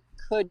thing that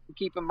could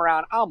keep him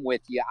around. I'm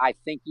with you. I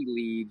think he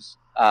leaves,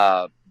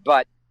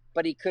 but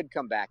he could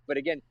come back. But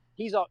again,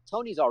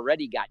 Tony's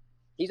already got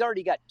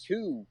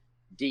 2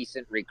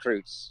 decent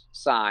recruits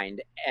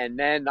signed, and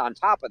then on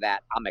top of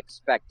that, I'm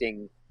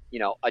expecting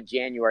a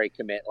January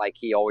commit like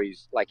he'll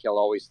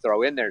always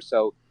throw in there.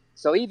 So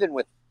even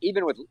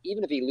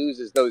if he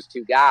loses those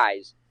 2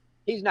 guys,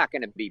 he's not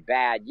going to be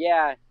bad.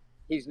 Yeah,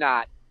 he's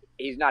not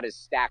as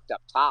stacked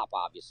up top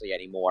obviously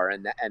anymore,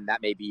 and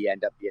that maybe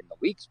end up being the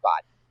weak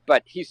spot,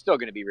 but he's still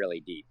going to be really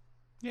deep.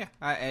 Yeah,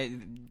 I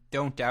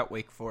don't doubt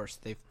Wake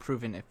Forest. They've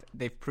proven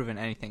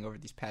anything over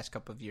these past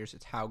couple of years,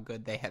 it's how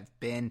good they have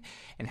been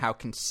and how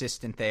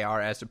consistent they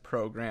are as a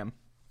program.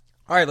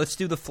 All right, let's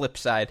do the flip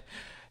side.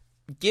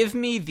 Give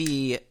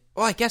me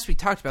I guess we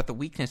talked about the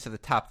weakness of the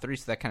top 3,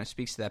 so that kind of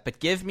speaks to that.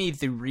 But give me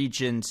the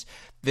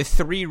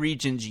 3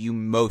 regions you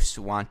most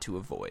want to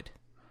avoid.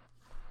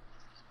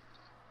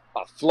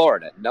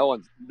 Florida. No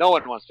one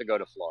wants to go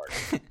to Florida.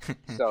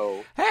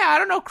 So hey, I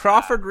don't know.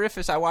 Crawford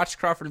Riffis. I watched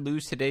Crawford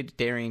lose today to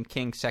Darian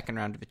King, second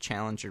round of a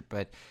challenger,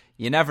 but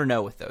you never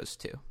know with those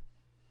 2.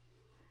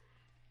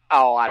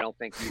 Oh, I don't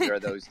think either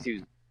of those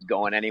 2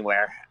 going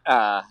anywhere.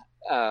 I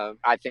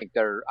think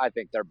they're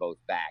both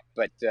back,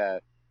 but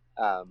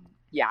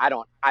yeah, I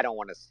don't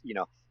want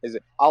to.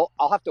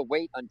 I'll have to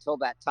wait until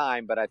that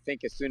time. But I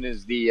think as soon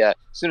as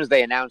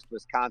they announced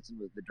Wisconsin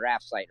was the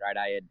draft site, right?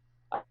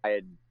 I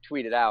had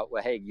tweeted out,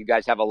 well, hey, you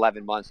guys have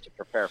 11 months to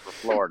prepare for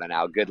Florida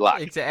now. Good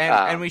luck.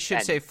 And we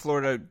should say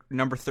Florida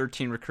number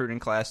 13 recruiting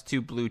class,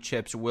 2 blue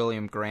chips,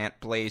 William Grant,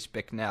 Blaze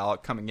Bicknell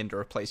coming in to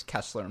replace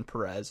Kessler and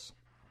Perez.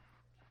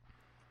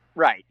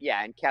 Right,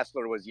 yeah, and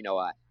Kessler was,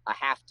 a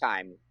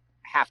halftime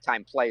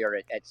player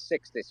at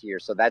 6 this year,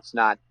 so that's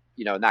not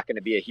going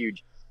to be a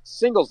huge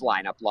singles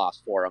lineup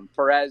loss for him.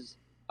 Perez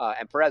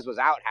was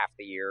out half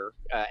the year,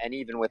 and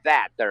even with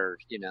that,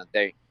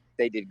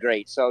 they did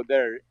great. So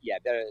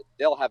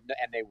they'll have,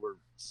 and they were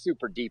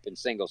super deep in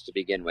singles to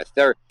begin with.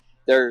 They're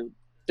going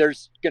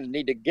to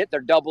need to get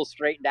their doubles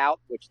straightened out,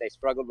 which they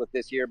struggled with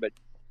this year, but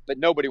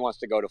nobody wants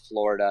to go to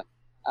Florida.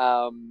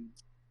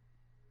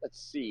 Let's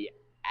see.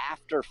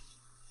 After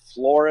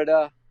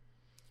Florida,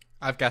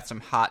 I've got some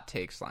hot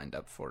takes lined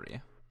up for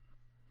you.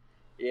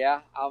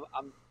 Yeah,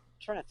 I'm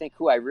trying to think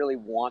who I really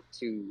want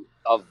to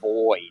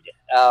avoid.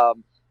 I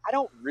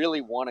don't really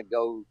want to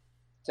go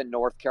to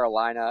North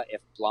Carolina if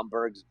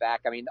Blumberg's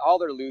back. I mean, all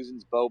they're losing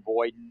is Bo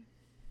Boyden.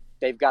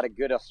 They've got a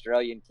good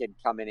Australian kid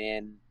coming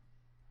in.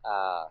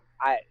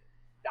 I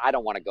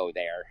don't want to go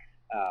there.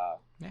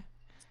 Yeah.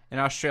 An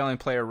Australian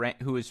player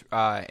who is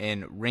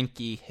in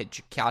Rinky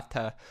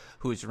Hijikata,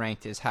 who is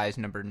ranked as high as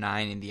number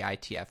 9 in the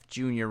ITF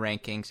junior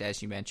rankings.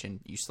 As you mentioned,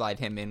 you slide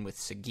him in with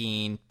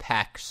Seguin,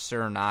 Peck,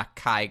 Cernak,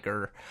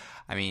 Kiger.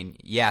 I mean,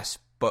 yes,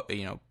 but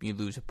you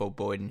lose a Bo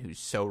Boyden who's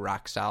so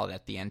rock solid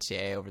at the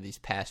NCAA over these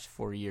past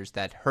 4 years.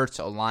 That hurts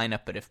a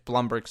lineup, but if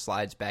Blumberg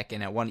slides back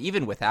in at 1,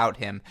 even without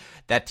him,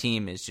 that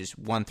team is just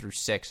 1 through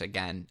 6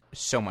 again.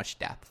 So much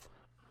depth.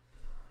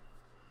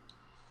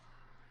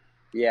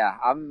 Yeah,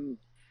 I'm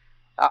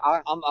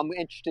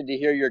interested to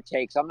hear your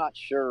takes. I'm not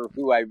sure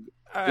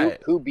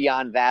who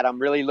beyond that I'm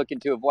really looking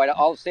to avoid.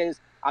 All I'll say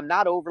is I'm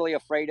not overly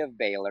afraid of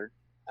Baylor.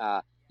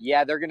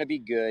 Yeah, they're going to be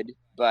good,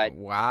 but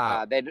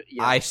wow,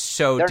 I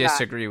so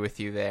disagree with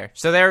you there.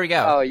 So there we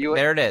go.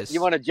 There it is.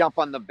 You want to jump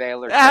on the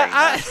Baylor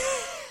train?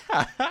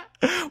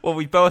 Well,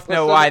 we both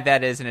know why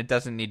that is, and it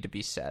doesn't need to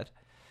be said.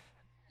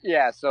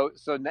 Yeah, so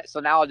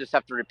now I'll just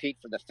have to repeat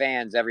for the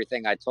fans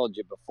everything I told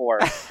you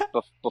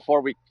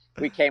before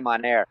we came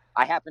on air.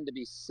 I happened to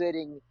be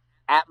sitting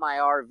at my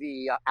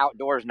RV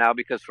outdoors now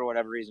because for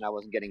whatever reason I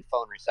wasn't getting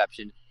phone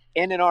reception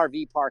in an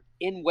RV park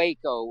in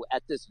Waco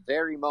at this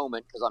very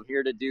moment because I'm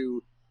here to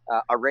do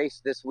a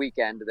race this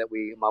weekend that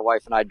my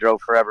wife and I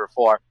drove forever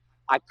for.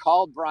 I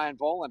called Brian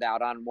Boland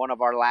out on one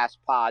of our last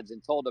pods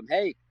and told him,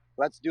 "Hey,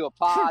 let's do a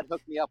pod.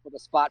 Hook me up with a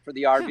spot for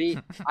the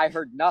RV." I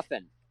heard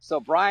nothing. So,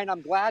 Brian,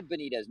 I'm glad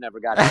Benitez never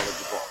got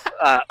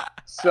eligible.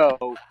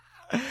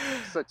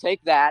 So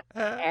take that,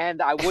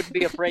 and I wouldn't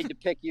be afraid to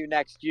pick you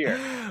next year.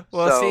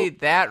 Well, see,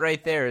 that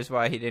right there is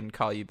why he didn't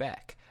call you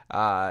back.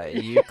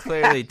 You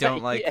clearly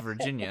don't like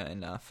Virginia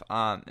enough.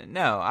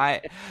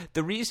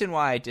 The reason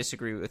why I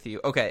disagree with you,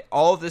 okay,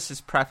 all of this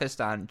is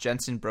prefaced on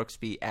Jensen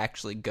Brooksby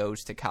actually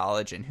goes to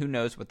college, and who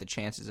knows what the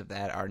chances of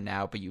that are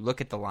now, but you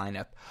look at the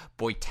lineup,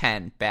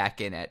 Boyten back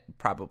in at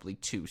probably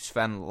 2,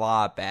 Sven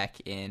Law back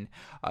in,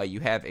 you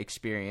have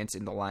experience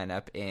in the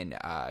lineup in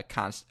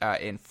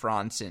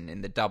Franzen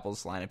in the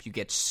doubles lineup, you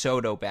get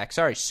Soto back,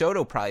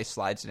 Soto probably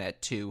slides in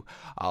at 2,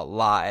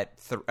 Law at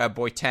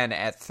Boyten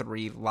at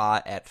 3,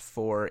 Law at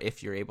 4,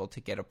 if you're able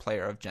to get a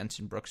player of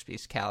Jensen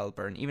Brooksby's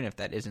caliber. And even if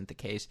that isn't the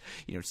case,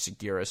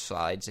 Segura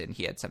slides in.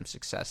 He had some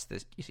success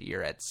this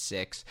year at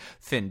 6.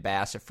 Finn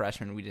Bass, a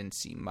freshman we didn't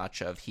see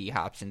much of, he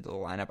hops into the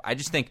lineup. I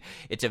just think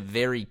it's a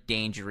very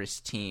dangerous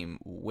team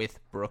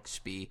with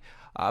Brooksby.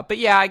 But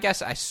yeah, I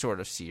guess I sort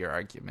of see your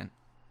argument.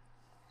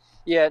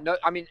 Yeah, no,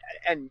 I mean,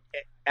 and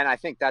I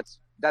think that's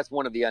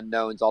one of the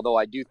unknowns, although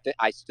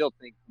I still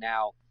think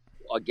now,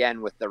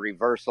 again, with the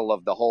reversal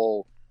of the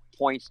whole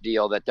points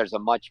deal, that there's a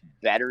much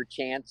better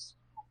chance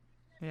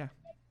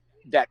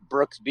that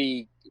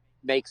Brooksby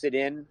makes it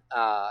in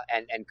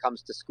and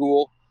comes to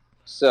school.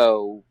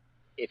 So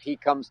if he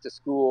comes to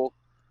school,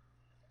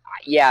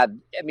 yeah,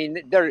 I mean,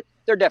 they're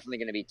definitely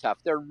going to be tough.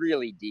 They're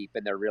really deep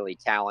and they're really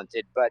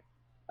talented. But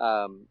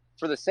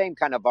for the same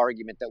kind of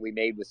argument that we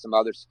made with some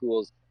other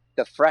schools,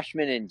 the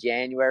freshman in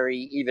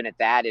January, even at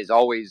that, is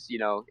always,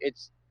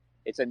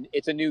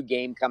 it's a new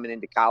game coming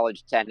into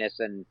college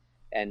tennis, and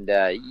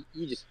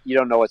you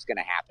don't know what's going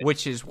to happen.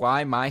 Which is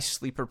why my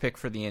sleeper pick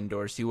for the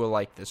indoors, you will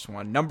like this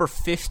one. Number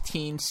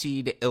 15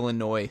 seed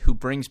Illinois, who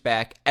brings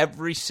back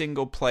every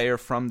single player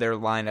from their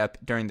lineup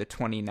during the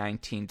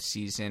 2019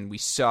 season. We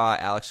saw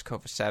Alex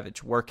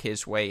Kovacevic work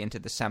his way into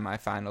the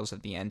semifinals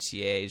of the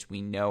NCAAs.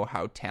 We know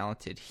how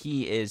talented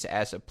he is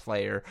as a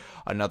player.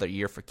 Another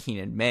year for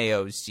Keenan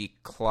Mayo,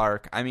 Zeke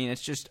Clark. I mean,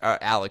 it's just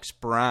Alex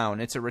Brown.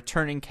 It's a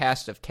returning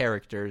cast of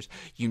characters.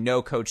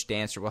 Coach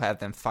Dancer will have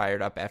them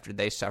fired up after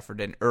they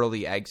suffered an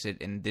early exit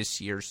in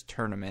this year's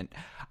tournament.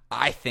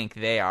 I think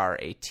they are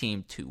a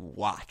team to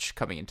watch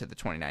coming into the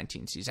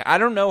 2019 season. I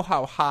don't know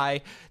how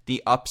high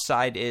the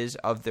upside is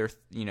of their,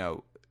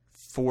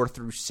 4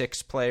 through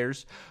 6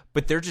 players,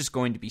 but they're just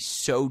going to be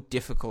so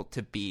difficult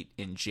to beat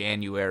in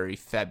January,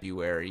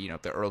 February,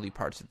 the early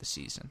parts of the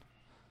season.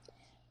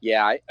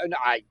 Yeah,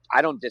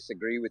 I don't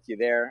disagree with you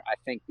there. I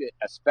think that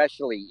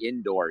especially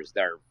indoors,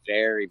 they're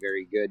very,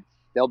 very good.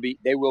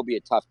 They will be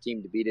a tough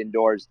team to beat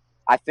indoors.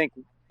 I think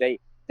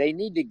they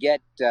need to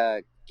get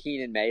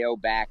Keenan Mayo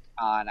back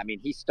on. I mean,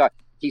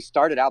 he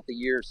started out the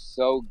year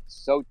so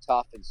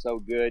tough and so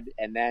good,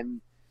 and then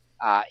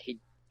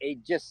he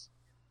just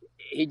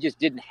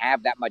didn't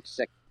have that much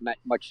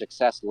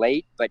success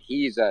late. But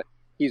he's a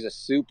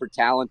super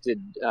talented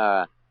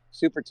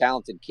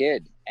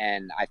kid,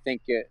 and I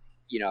think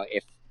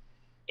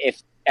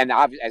if and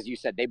as you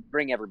said, they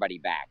bring everybody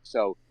back.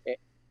 So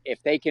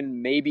if they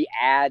can maybe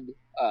add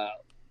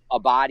a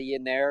body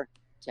in there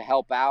to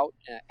help out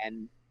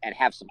and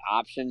have some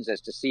options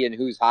as to seeing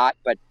who's hot,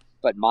 but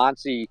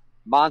Monty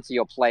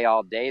will play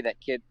all day. That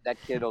kid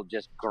will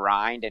just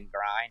grind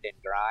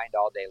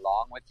all day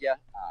long with you.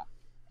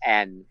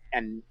 And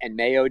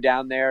Mayo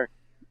down there,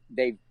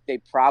 they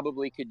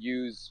probably could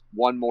use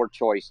one more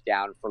choice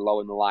down for low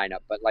in the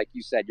lineup. But like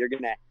you said,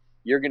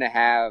 you're gonna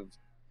have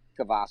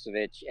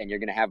Kovacevic, and you're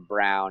gonna have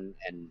Brown,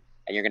 and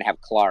you're gonna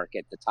have Clark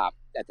at the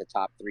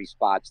top 3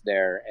 spots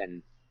there,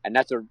 and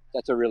that's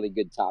a really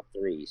good top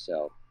 3.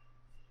 So.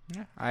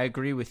 Yeah, I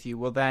agree with you.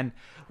 Well, then,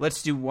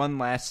 let's do one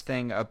last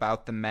thing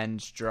about the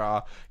men's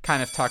draw.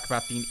 Kind of talk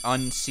about the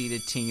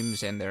unseeded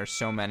teams, and there are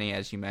so many,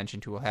 as you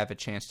mentioned, who will have a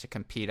chance to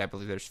compete. I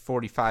believe there's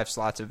 45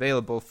 slots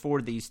available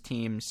for these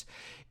teams.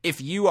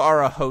 If you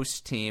are a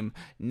host team,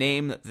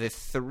 name the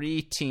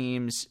 3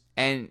 teams,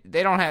 and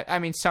they don't have, I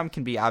mean, some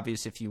can be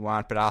obvious if you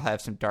want, but I'll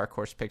have some dark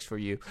horse picks for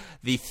you.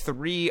 The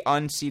 3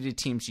 unseeded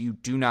teams you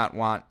do not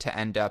want to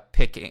end up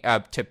picking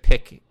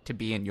to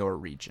be in your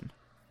region.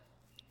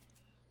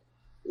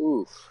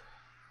 Oof,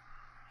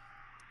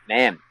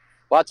 man.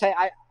 Well, I'll tell you,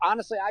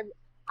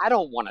 I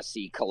don't want to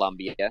see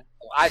Columbia.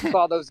 I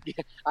saw those.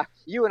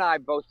 You and I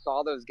both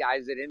saw those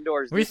guys at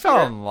indoors. We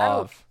fell in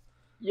love.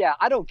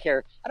 I don't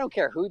care. I don't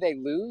care who they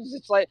lose.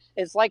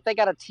 It's like they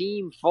got a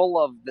team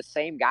full of the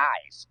same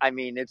guys. I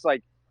mean, it's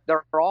like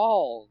they're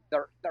all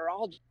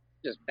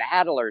just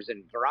battlers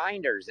and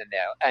grinders,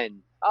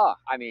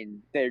 I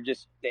mean,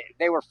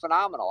 they were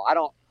phenomenal.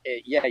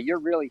 yeah,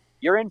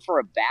 you're in for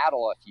a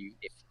battle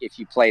if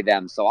you play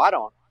them. So I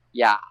don't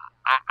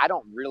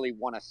really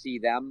want to see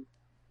them.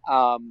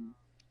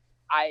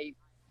 I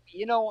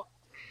you know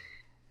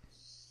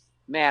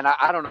Man,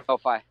 I don't know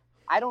if I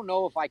don't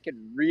know if I could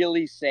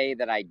really say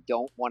that I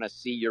don't want to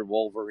see your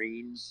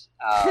Wolverines.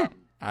 I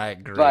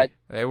agree. But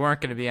they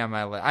weren't going to be on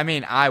my list. I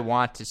mean, I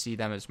want to see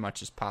them as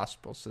much as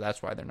possible, so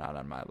that's why they're not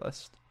on my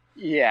list.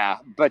 yeah,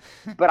 but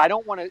I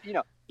don't want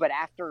to, But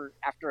after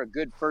a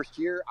good first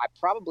year, I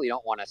probably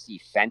don't want to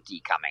see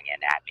Fenty coming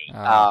in at me.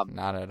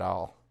 Not at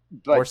all.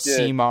 But or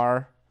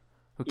Seymour,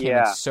 who came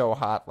in so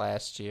hot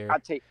last year. I'll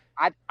tell you,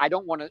 I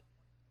don't want to.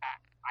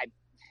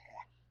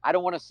 I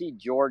don't want to see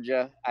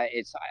Georgia.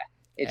 It's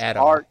at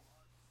hard. All.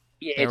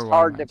 Yeah, it's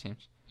hard to.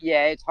 Teams.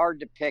 Yeah, it's hard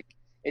to pick.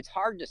 It's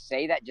hard to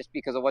say that just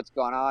because of what's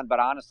going on. But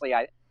honestly,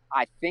 I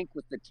think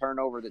with the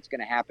turnover that's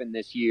going to happen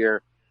this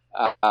year,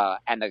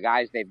 and the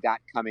guys they've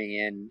got coming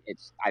in,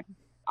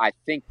 I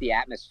think the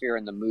atmosphere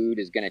and the mood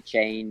is going to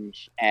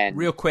change. And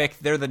real quick,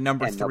 they're the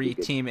number 3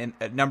 team in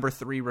number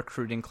 3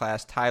 recruiting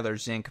class. Tyler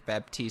Zink,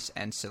 Baptiste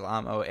and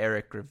Silamo,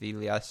 Eric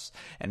Gravillas,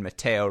 and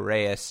Mateo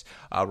Reyes,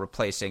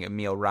 replacing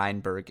Emil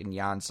Reinberg and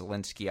Jan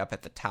Zielinski up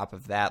at the top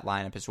of that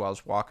lineup, as well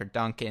as Walker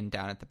Duncan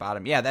down at the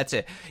bottom. Yeah, that's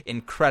an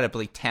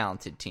incredibly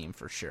talented team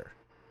for sure.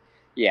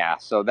 Yeah,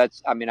 so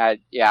that's. I mean, I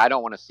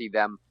don't want to see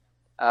them.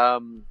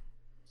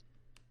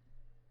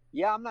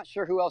 Yeah, I'm not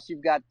sure who else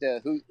you've got.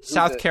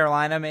 South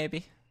Carolina,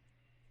 maybe.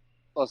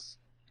 Well,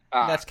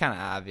 that's kind of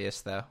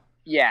obvious, though.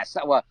 Yeah. So,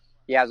 I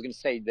was going to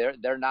say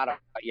they're not.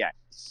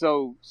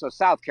 So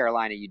South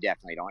Carolina, you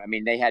definitely don't. I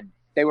mean,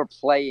 they were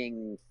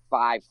playing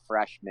 5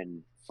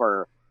 freshmen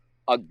for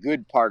a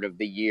good part of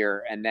the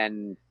year, and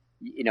then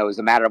it was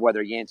a matter of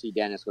whether Yancey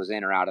Dennis was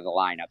in or out of the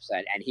lineups,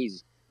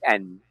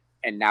 and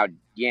now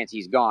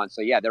Yancey's gone.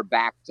 So yeah, they're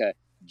back to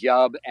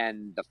Jubb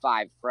and the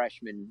 5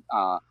 freshmen.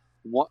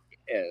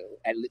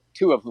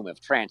 Two of whom have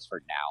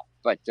transferred now,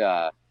 but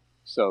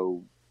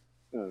so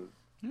I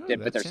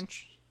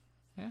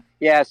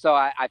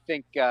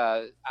think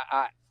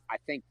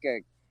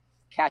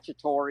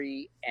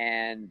Cacciatore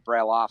and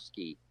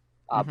Brailovsky,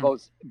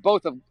 both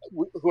of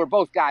who are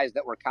both guys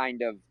that were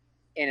kind of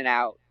in and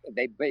out.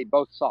 They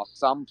both saw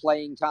some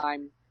playing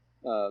time,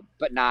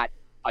 but not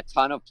a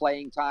ton of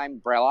playing time.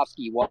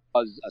 Brailovsky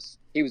was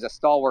a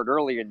stalwart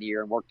earlier in the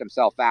year and worked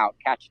himself out.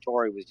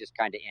 Cacciatore was just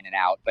kind of in and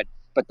out, but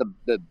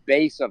the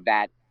base of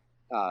that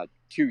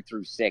 2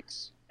 through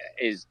 6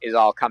 is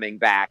all coming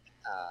back,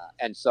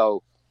 and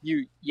so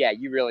you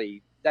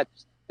really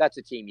that's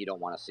a team you don't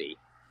want to see.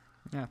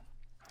 Yeah.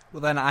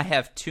 Well, then I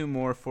have 2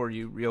 more for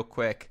you real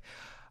quick.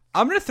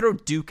 I'm going to throw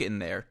Duke in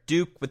there.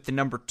 Duke with the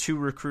number 2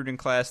 recruiting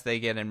class. They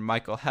get in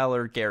Michael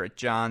Heller, Garrett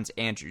Johns,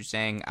 Andrew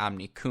Zhang,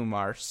 Omni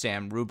Kumar,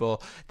 Sam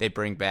Rubel. They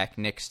bring back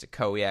Nick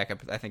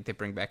Stakowiak. I think they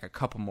bring back a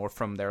couple more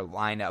from their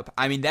lineup.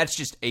 I mean, that's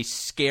just a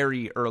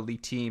scary early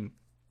team,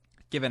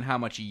 given how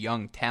much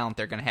young talent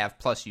they're going to have.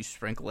 Plus, you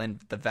sprinkle in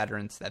the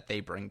veterans that they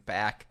bring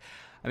back.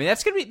 I mean,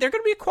 they're going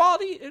to be a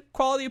quality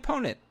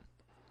opponent.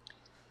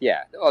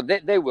 Yeah, well,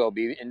 they will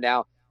be. And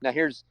now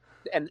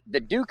the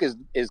Duke is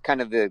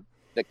kind of the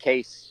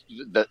case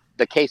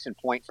in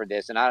point for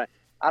this. And I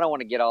don't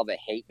want to get all the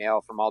hate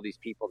mail from all these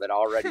people that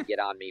already get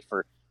on me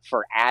for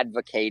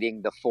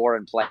advocating the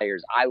foreign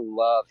players. I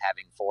love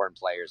having foreign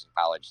players in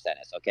college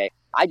tennis. Okay,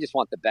 I just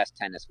want the best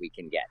tennis we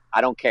can get.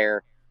 I don't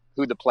care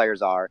who the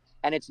players are,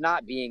 and it's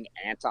not being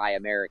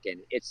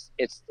anti-American. It's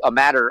a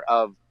matter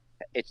of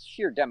it's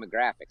sheer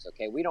demographics.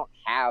 Okay, we don't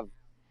have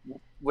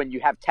when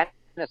you have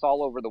tennis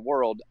all over the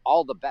world,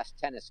 all the best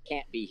tennis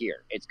can't be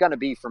here. It's going to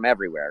be from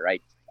everywhere,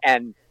 right?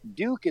 And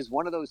Duke is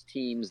one of those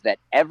teams that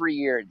every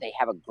year they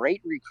have a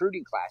great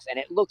recruiting class, and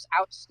it looks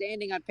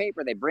outstanding on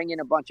paper. They bring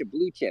in a bunch of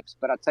blue chips,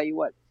 but I'll tell you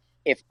what,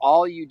 if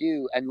all you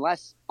do,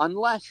 unless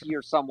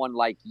you're someone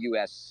like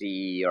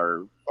USC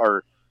or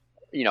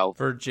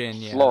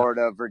Virginia,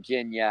 Florida,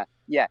 Virginia,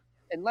 yeah,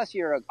 unless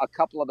you're a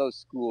couple of those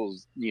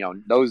schools,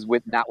 those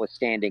with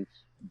notwithstanding,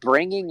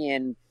 bringing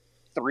in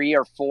 3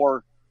 or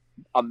 4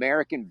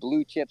 American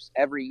blue chips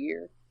every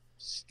year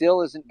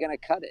still isn't going to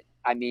cut it.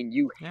 I mean,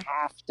 you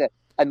have to,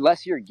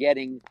 unless you're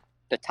getting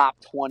the top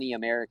 20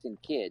 American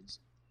kids,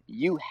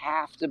 you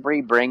have to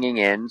be bringing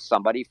in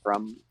somebody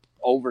from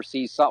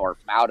overseas or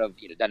from out of,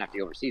 doesn't have to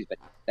be overseas, but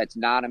that's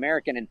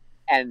non-American.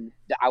 And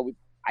I'm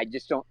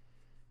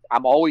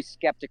always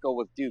skeptical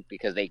with Duke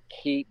because they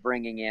keep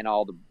bringing in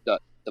all the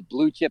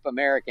blue chip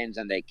Americans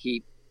and they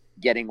keep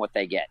getting what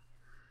they get.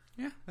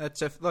 Yeah,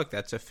 that's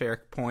a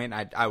fair point.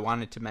 I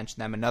wanted to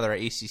mention them, another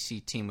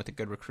ACC team with a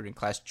good recruiting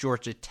class,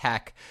 Georgia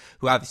Tech,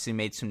 who obviously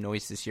made some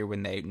noise this year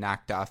when they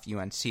knocked off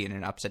UNC in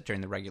an upset during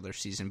the regular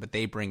season, but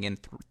they bring in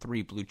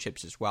 3 blue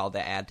chips as well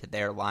to add to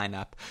their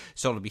lineup,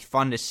 so it'll be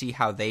fun to see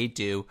how they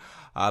do.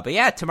 But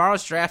yeah,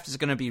 tomorrow's draft is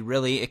going to be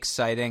really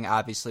exciting.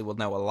 Obviously, we'll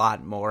know a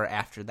lot more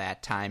after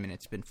that time, and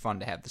it's been fun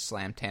to have the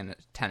Slam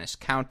Tennis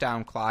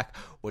countdown clock,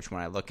 which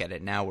when I look at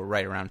it now, we're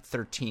right around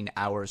 13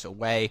 hours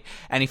away.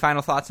 Any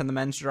final thoughts on the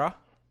men's draw?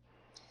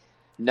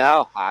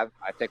 No, I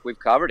think we've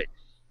covered it.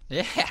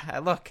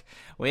 Yeah, look,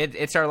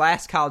 it's our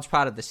last college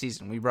pod of the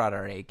season. We brought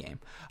our A game.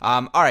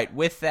 All right,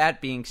 with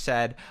that being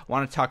said, I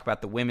want to talk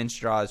about the women's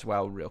draw as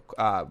well real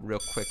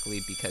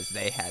quickly because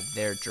they had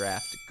their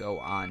draft go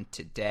on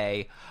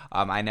today.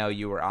 I know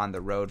you were on the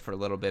road for a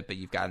little bit, but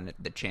you've gotten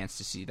the chance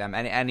to see them.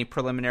 Any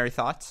preliminary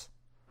thoughts?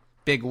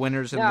 Big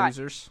winners and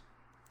losers?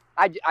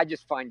 I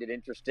just find it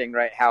interesting,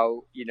 right,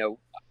 how,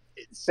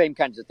 same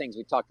kinds of things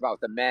we talked about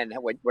with the men,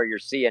 where you're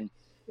seeing –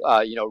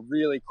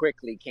 really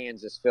quickly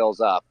Kansas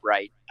fills up,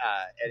 right?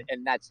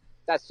 And that's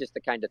just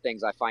the kind of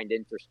things I find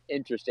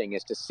interesting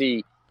is to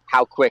see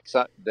how quick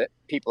the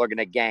people are going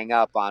to gang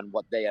up on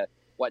what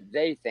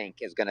they think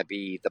is going to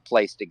be the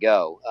place to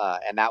go,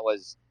 and that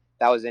was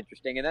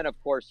interesting. And then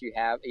of course you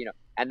have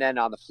and then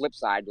on the flip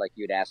side, like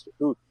you'd asked,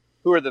 who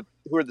are the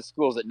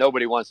schools that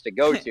nobody wants to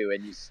go to,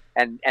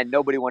 and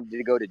nobody wanted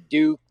to go to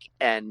Duke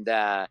and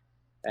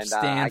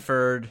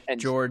Stanford,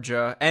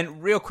 Georgia.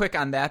 And real quick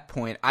on that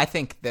point, I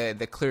think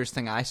the clearest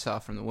thing I saw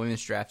from the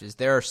women's draft is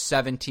there are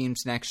 7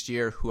 teams next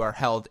year who are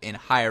held in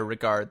higher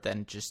regard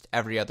than just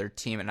every other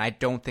team. And I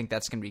don't think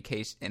that's going to be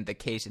the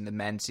case in the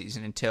men's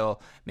season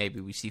until maybe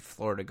we see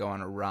Florida go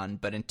on a run.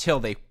 But until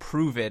they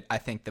prove it, I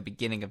think the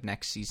beginning of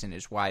next season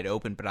is wide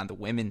open. But on the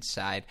women's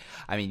side,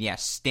 I mean, yeah,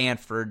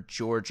 Stanford,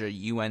 Georgia,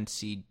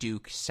 UNC,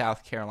 Duke,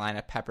 South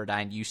Carolina,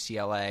 Pepperdine,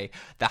 UCLA.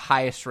 The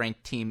highest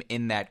ranked team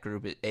in that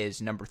group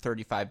is number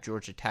 35.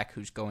 Georgia Tech,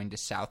 who's going to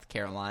South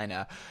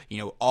Carolina.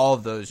 All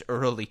of those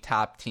early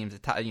top teams,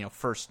 the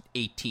first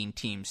 18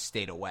 teams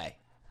stayed away.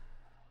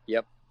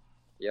 Yep.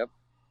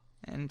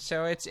 And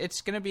so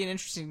it's going to be an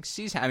interesting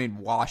season. I mean,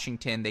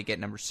 Washington, they get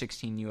number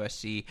 16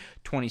 USC,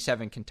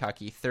 27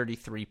 Kentucky,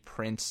 33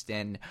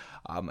 Princeton,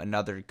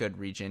 another good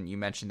region. You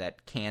mentioned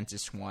that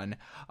Kansas won.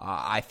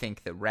 I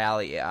think the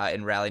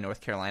in Raleigh,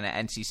 North Carolina,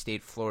 NC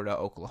State, Florida,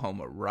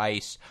 Oklahoma,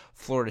 Rice,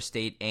 Florida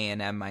State,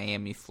 A&M,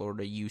 Miami,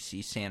 Florida,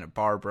 UC, Santa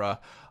Barbara,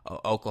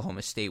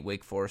 Oklahoma State,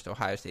 Wake Forest,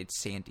 Ohio State,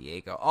 San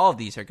Diego. All of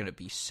these are going to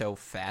be so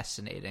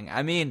fascinating.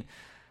 I mean,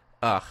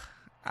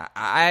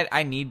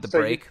 I need the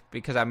break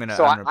because I'm gonna.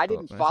 So I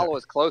didn't follow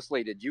as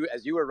closely. Did you,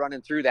 as you were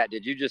running through that?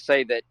 Did you just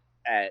say that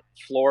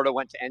Florida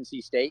went to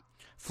NC State?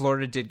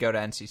 Florida did go to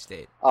NC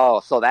State.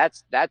 Oh, so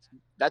that's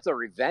a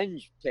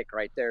revenge pick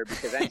right there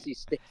because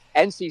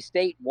NC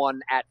State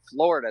won at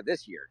Florida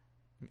this year.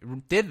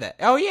 Did that?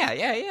 Oh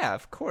yeah,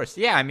 of course.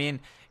 Yeah, I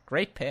mean,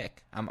 great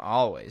pick. I'm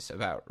always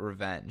about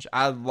revenge.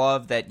 I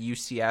love that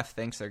UCF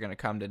thinks they're going to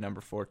come to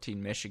number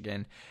 14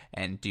 Michigan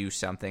and do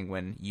something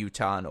when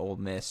Utah and Ole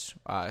Miss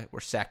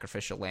were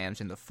sacrificial lambs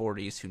in the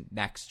 40s who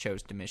next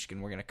chose to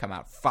Michigan. We're going to come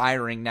out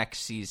firing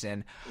next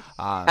season.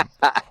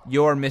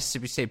 Your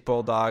Mississippi State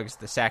Bulldogs,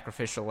 the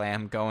sacrificial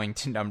lamb, going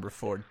to number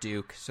 4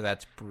 Duke. So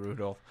that's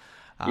brutal.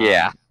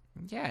 Yeah,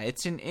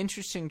 it's an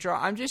interesting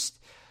draw.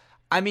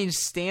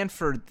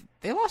 Stanford,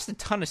 they lost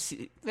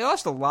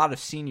a lot of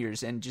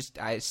seniors, and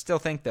I still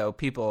think though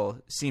people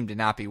seem to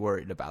not be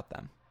worried about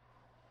them.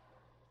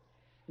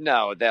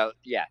 No,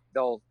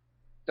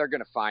 they're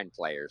going to find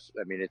players.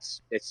 I mean,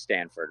 it's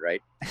Stanford,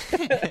 right?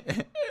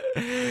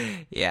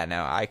 Yeah,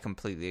 no, I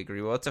completely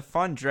agree. Well, it's a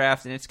fun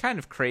draft, and it's kind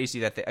of crazy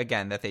that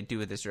they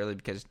do it this early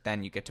because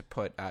then you get to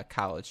put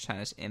college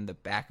tennis in the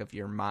back of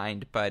your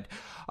mind. But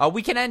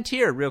we can end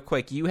here real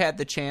quick. You had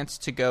the chance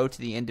to go to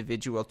the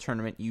individual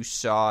tournament. You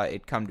saw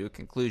it come to a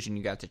conclusion.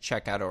 You got to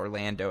check out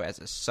Orlando as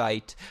a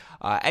site.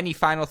 Any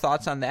final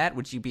thoughts on that?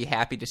 Would you be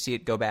happy to see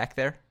it go back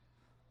there?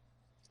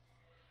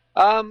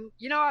 I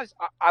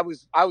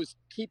was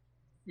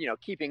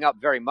keeping up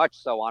very much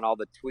so on all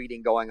the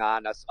tweeting going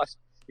on.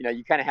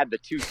 You kind of had the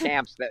two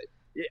camps that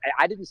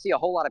I didn't see a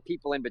whole lot of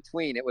people in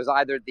between. It was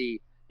either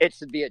it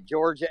should be at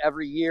Georgia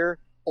every year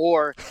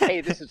or, hey,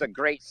 this is a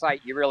great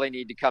site. You really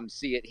need to come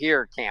see it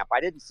here camp.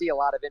 I didn't see a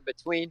lot of in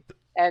between.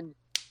 And,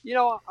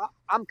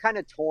 I'm kind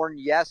of torn.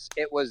 Yes,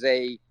 it was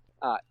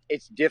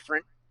it's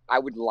different. I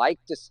would like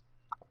to,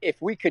 if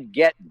we could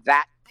get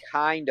that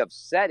kind of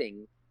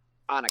setting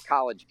on a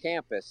college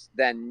campus,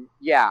 then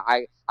yeah,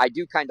 I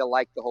do kind of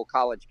like the whole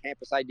college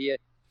campus idea.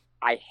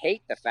 I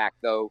hate the fact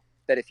though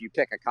that if you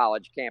pick a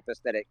college campus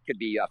that it could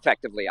be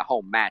effectively a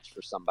home match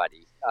for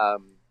somebody.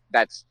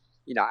 That's,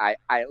 I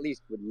at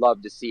least would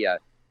love to see a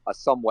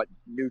somewhat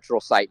neutral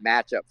site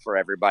matchup for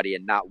everybody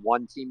and not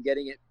one team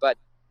getting it. But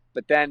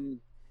then,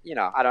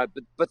 I don't,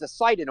 but the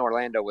site in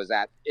Orlando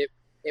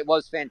it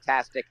was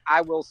fantastic.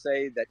 I will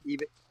say that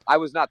even I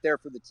was not there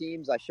for the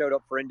teams. I showed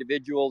up for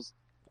individuals.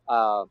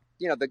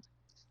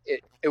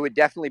 It would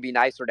definitely be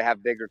nicer to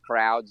have bigger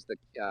crowds.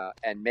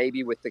 And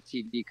maybe with the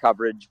TV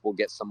coverage, we'll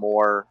get some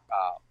more.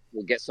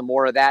 We'll get some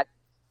more of that.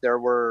 There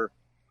were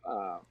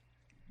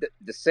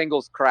the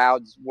singles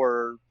crowds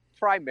were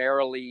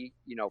primarily,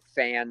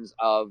 fans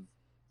of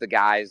the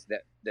guys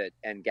that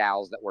and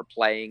gals that were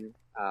playing.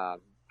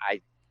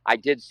 I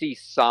did see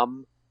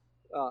some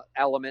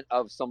element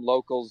of some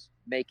locals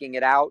making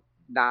it out,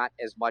 not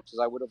as much as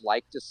I would have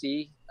liked to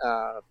see,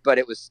 but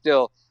it was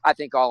still, I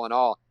think, all in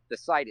all, the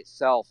site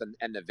itself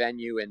and the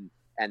venue and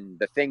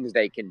the things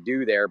they can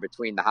do there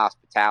between the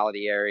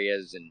hospitality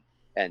areas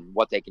and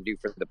what they can do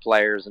for the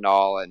players and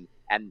all,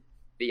 and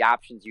the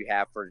options you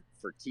have for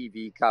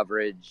TV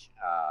coverage.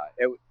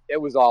 It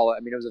was all. I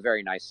mean, it was a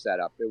very nice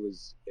setup.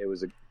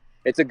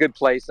 It's a good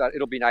place.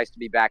 It'll be nice to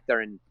be back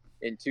there in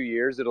 2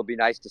 years. It'll be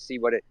nice to see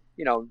what it.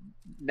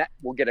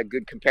 We'll get a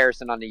good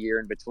comparison on the year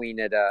in between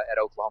at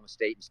Oklahoma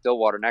State and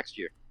Stillwater next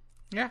year.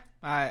 Yeah,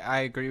 I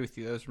agree with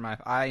you.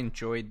 I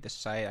enjoyed the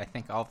site. I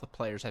think all the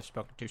players I've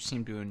spoken to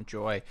seem to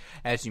enjoy,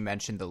 as you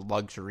mentioned, the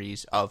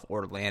luxuries of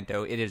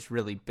Orlando. It is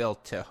really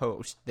built to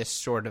host this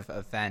sort of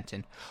event,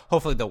 and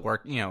hopefully they'll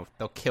work.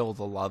 They'll kill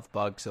the love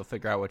bugs. They'll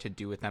figure out what to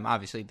do with them.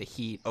 Obviously, the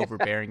heat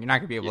overbearing. You're not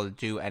going to be able to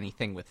do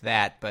anything with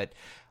that. But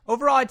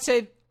overall, I'd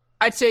say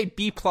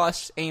B+,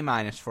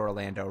 A- for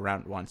Orlando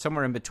round one,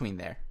 somewhere in between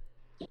there.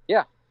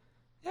 Yeah.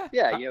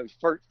 Yeah,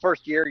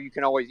 first year you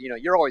can always,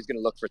 you're always going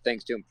to look for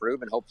things to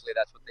improve, and hopefully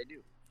that's what they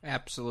do.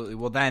 Absolutely.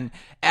 Well, then,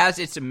 as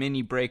it's a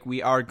mini break,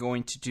 we are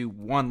going to do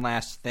one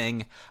last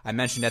thing. I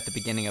mentioned at the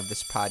beginning of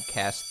this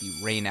podcast,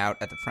 the rain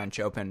out at the French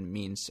Open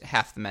means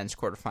half the men's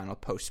quarterfinal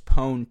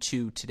postponed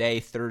to today,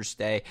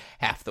 Thursday,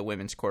 half the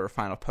women's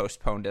quarterfinal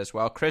postponed as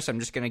well. Chris,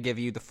 I'm just going to give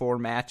you the 4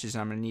 matches,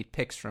 and I'm going to need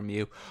picks from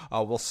you.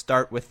 We'll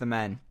start with the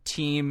men.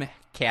 Team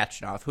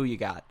Kachanov, who you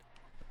got?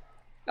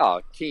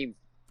 Oh, team,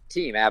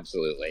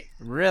 absolutely.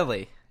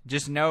 Really?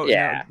 Just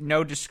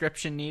no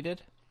description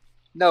needed?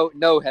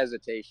 No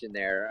hesitation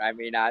there. I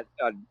mean,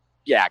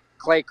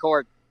 clay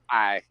court.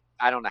 I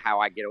don't know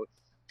how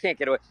can't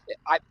get away.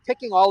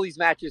 Picking all these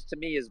matches to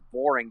me is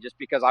boring, just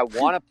because I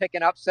want to pick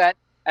an upset,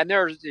 and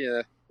there's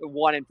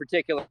one in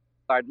particular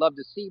I'd love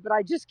to see, but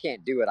I just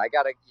can't do it. I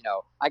gotta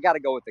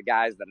go with the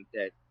guys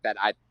that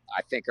I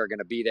think are going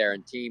to be there,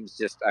 and teams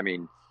just. I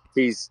mean.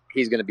 He's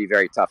going to be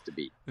very tough to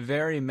beat.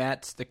 Very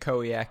Matt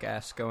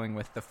Stakoyak-esque, going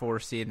with the 4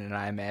 seed, and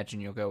I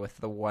imagine you'll go with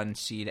the 1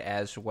 seed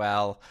as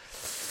well.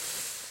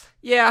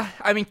 Yeah,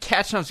 I mean,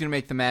 Kachanov's going to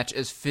make the match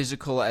as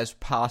physical as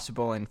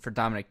possible, and for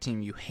Dominic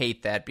Thiem, you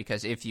hate that,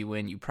 because if you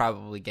win, you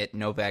probably get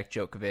Novak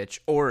Djokovic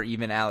or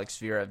even Alex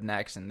Zverev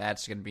next, and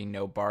that's going to be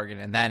no bargain.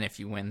 And then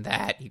if you win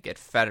that, you get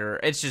Federer.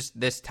 It's just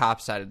this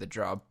top side of the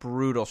draw,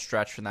 brutal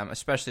stretch for them,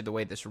 especially the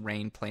way this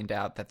rain played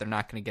out, that they're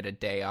not going to get a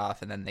day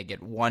off, and then they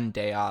get 1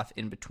 day off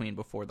in between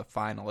before the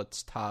final.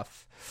 It's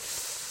tough.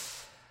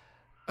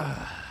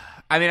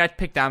 I mean, I'd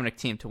pick Dominic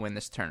Thiem to win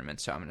this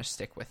tournament, so I'm going to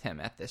stick with him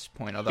at this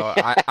point, although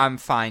I'm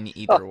fine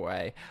either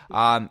way.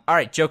 All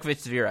right,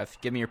 Djokovic, Zverev,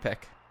 give me your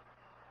pick.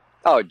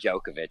 Oh,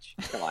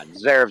 Djokovic. Come on,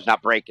 Zverev's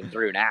not breaking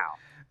through now.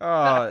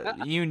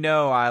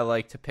 I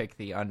like to pick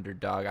the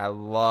underdog. I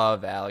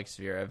love Alex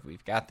Zverev.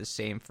 We've got the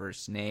same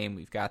first name.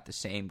 We've got the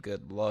same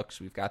good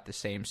looks. We've got the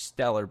same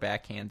stellar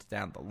backhands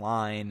down the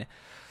line.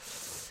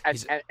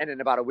 And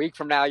in about a week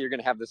from now, you're going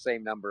to have the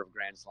same number of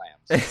Grand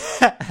Slams.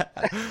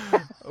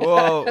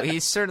 Well,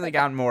 he's certainly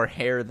got more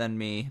hair than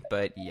me,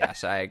 but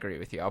yes, I agree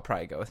with you. I'll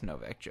probably go with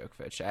Novak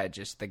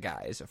Djokovic. The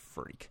guy is a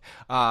freak.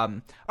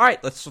 All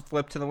right, let's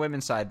flip to the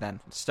women's side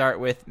then. Start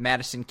with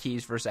Madison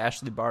Keys versus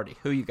Ashley Barty.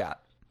 Who you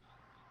got?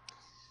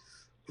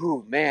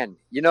 Ooh, man.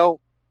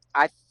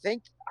 I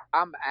think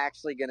I'm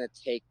actually going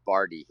to take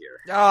Barty here.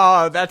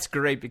 Oh, that's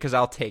great, because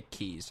I'll take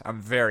Keys.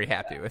 I'm very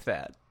happy with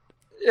that.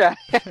 Yeah,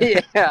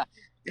 yeah.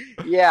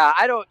 Yeah,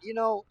 I don't.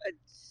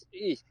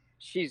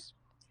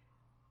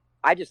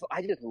 I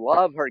just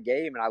love her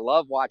game, and I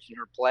love watching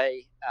her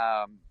play.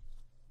 I'm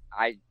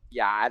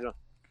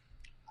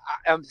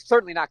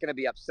certainly not going to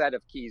be upset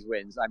if Keys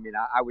wins. I mean,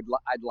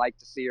 I'd like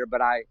to see her,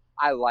 but I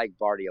like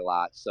Barty a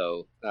lot.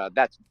 So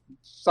that's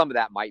some of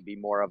that might be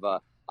more of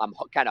I'm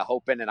kind of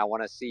hoping, and I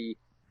want to see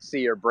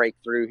her break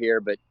through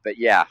here. But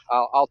yeah,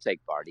 I'll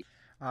take Barty.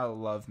 I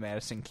love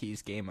Madison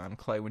Keys' game on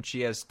clay. When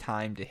she has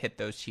time to hit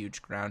those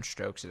huge ground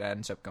strokes, it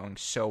ends up going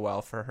so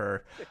well for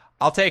her.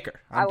 I'll take her.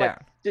 I'm down.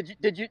 Did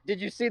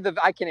you see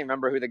I can't even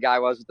remember who the guy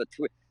was with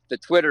the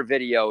Twitter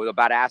video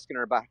about asking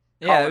her about.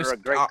 Yeah, it was her a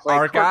great clay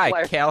our guy,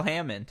 player. Cal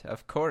Hammond,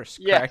 of course.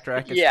 Yeah, Cracked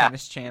Rackets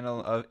Tennis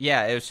Channel.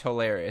 It was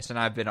hilarious, and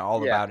I've been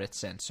all about it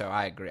since, so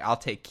I agree. I'll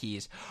take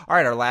Keys. All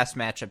right, our last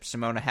matchup,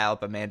 Simona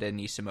Halep, Amanda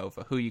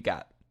Anisimova. Who you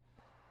got?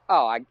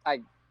 Oh,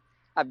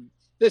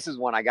 this is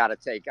one I got to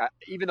take.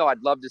 Even though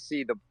I'd love to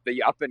see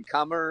the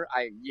up-and-comer,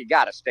 you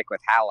got to stick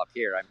with Halep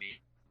here. I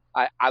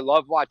mean, I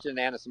love watching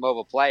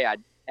Anisimova play,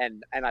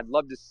 and I'd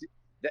love to see.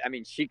 I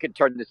mean, she could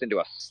turn this into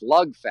a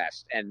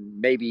slugfest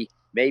and maybe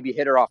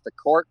hit her off the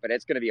court, but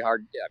it's going to be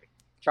hard. I mean,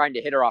 trying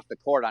to hit her off the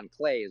court on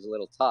clay is a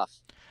little tough.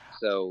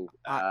 So,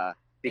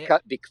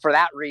 for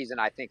that reason,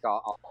 I think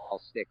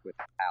I'll stick with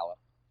Halep.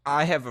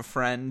 I have a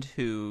friend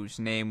whose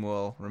name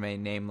will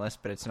remain nameless,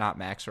 but it's not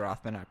Max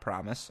Rothman, I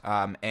promise.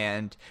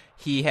 And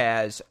he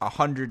has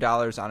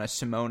 $100 on a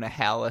Simona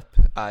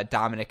Halep,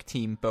 Dominic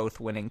Thiem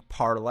both winning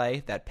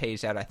parlay that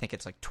pays out. I think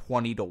it's like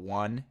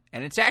 20-1,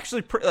 and it's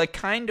actually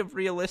kind of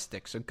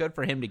realistic. So good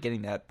for him to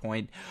getting that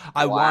point.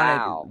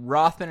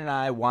 Rothman and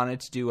I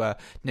wanted to do a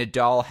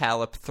Nadal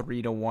Halep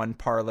 3-1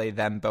 parlay,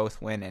 them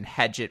both win, and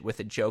hedge it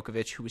with a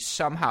Djokovic who is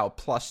somehow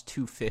plus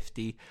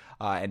 250.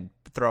 And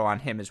throw on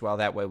him as well.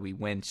 That way we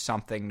win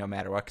something no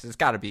matter what, because it's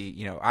got to be,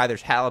 either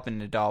Halep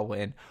and Nadal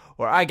win,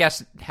 or I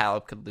guess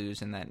Halep could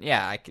lose, and then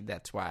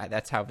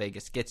that's how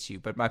Vegas gets you.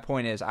 But my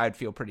point is, I would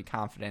feel pretty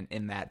confident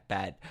in that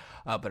bet,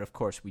 but of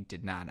course we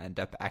did not end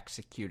up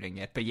executing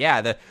it. But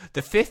yeah,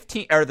 the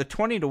 15 or the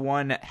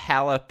 20-1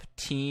 Halep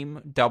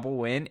team double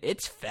win,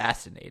 it's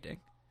fascinating.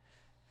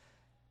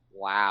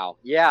 Wow.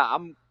 Yeah,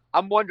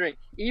 I'm wondering.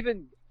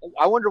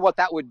 I wonder what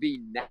that would be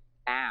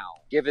now,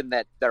 given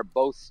that they're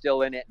both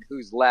still in it and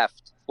who's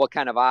left. What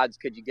kind of odds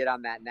could you get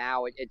on that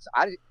now?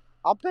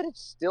 I'll bet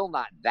it's still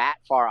not that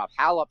far off.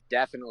 Halep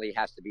definitely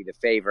has to be the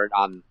favorite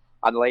on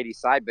the ladies'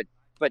 side, but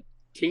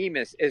team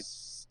is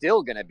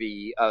still going to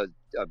be a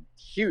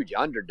huge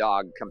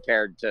underdog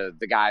compared to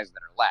the guys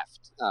that are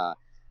left.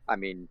 I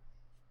mean,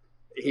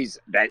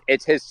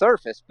 it's his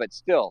surface, but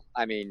still,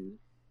 I mean,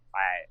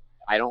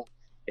 I don't.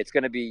 It's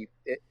going to be.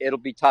 It'll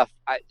be tough,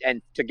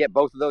 and to get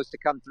both of those to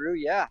come through,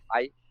 yeah,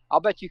 I'll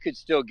bet you could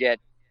still get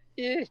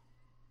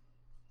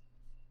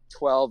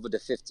 12 to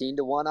 15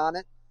 to 1 on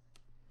it.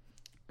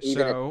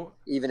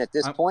 Even at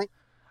this point.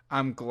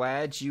 I'm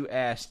glad you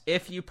asked.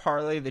 If you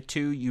parlay the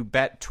two, you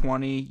bet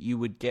 20, you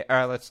would get. All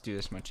right, let's do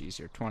this much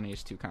easier. 20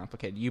 is too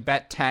complicated. You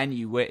bet 10,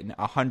 you win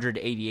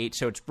 188.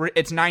 So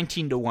it's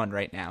 19 to 1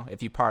 right now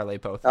if you parlay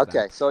both of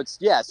them. Okay, so it's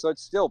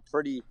still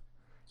pretty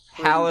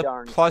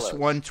Halep plus close.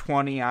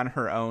 120 on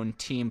her own,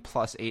 team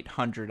plus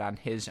 800 on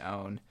his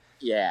own.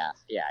 Yeah.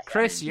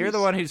 Chris, you're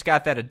the one who's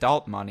got that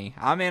adult money.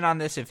 I'm in on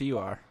this if you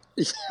are.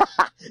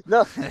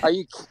 No, are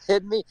you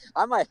kidding me?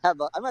 I might have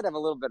a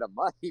little bit of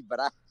money, but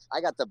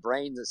I got the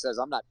brains that says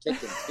I'm not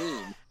picking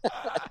team.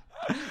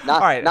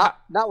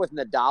 Not with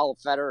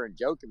Nadal, Federer, and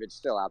Djokovic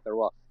still out there.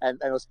 Well, and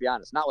let's be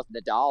honest, not with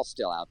Nadal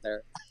still out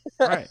there.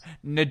 Right,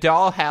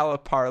 Nadal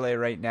Halep parlay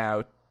right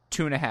now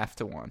 2.5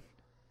 to 1.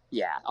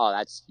 Yeah. Oh,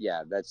 that's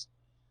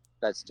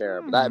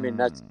terrible. I mean,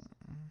 that's.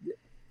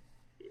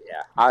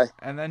 Yeah,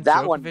 and then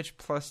Djokovic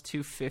plus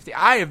 250.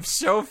 I am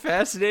so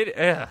fascinated.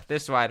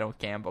 This is why I don't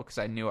gamble, because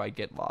I knew I'd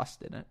get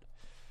lost in it.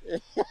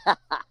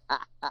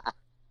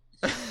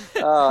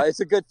 It's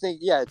a good thing.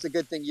 Yeah, it's a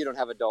good thing you don't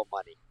have adult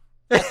money.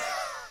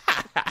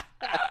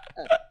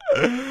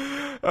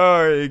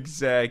 Oh,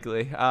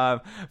 exactly.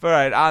 But all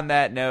right, on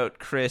that note,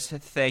 Chris,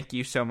 thank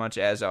you so much,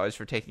 as always,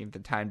 for taking the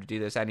time to do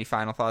this. Any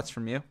final thoughts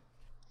from you?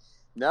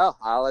 No,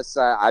 I'll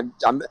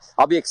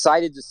be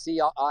excited to see.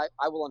 I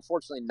will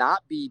unfortunately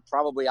not be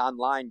probably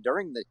online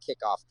during the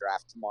kickoff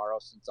draft tomorrow,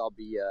 since I'll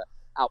be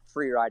out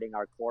pre-riding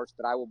our course.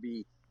 But I will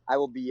be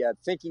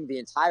thinking the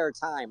entire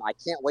time. I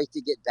can't wait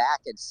to get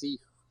back and see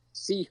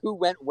who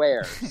went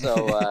where.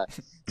 So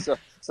so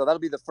that'll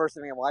be the first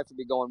thing. My wife will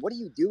be going, "What are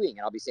you doing?"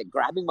 And I'll be saying,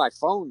 grabbing my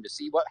phone to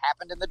see what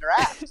happened in the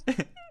draft.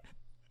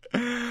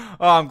 Oh,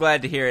 I'm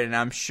glad to hear it, and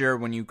I'm sure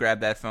when you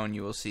grab that phone,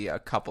 you will see a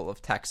couple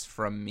of texts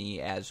from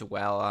me as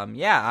well.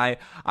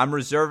 I'm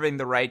reserving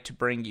the right to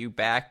bring you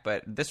back,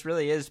 but this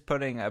really is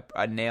putting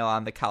a nail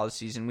on the college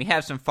season. We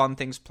have some fun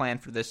things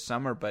planned for this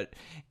summer, but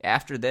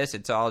after this,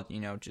 it's all,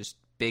 just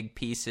big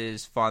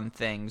pieces, fun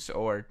things,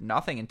 or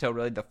nothing until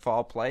really the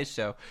fall play.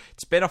 So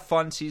it's been a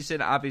fun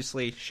season.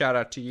 Obviously, shout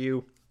out to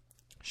you.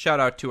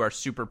 Shout out to our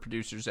super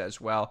producers as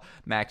well,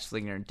 Max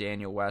Fligner and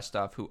Daniel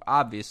Westoff, who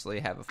obviously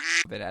have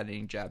an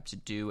editing job to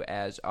do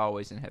as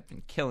always and have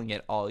been killing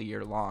it all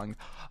year long,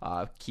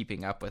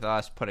 keeping up with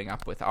us, putting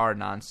up with our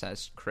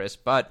nonsense, Chris.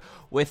 But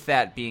with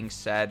that being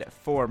said,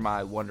 for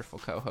my wonderful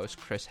co-host,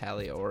 Chris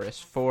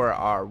Halioris, for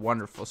our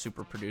wonderful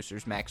super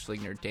producers, Max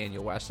Fligner,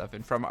 Daniel Westoff,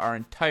 and from our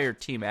entire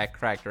team at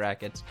Cracked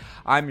Rackets,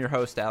 I'm your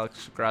host,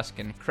 Alex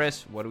Gruskin.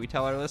 Chris, what do we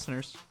tell our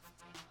listeners?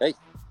 Hey,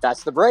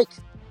 that's the break.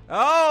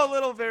 Oh, a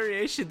little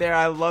variation there.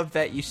 I love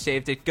that you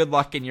saved it. Good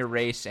luck in your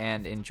race,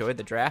 and enjoy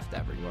the draft,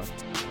 everyone.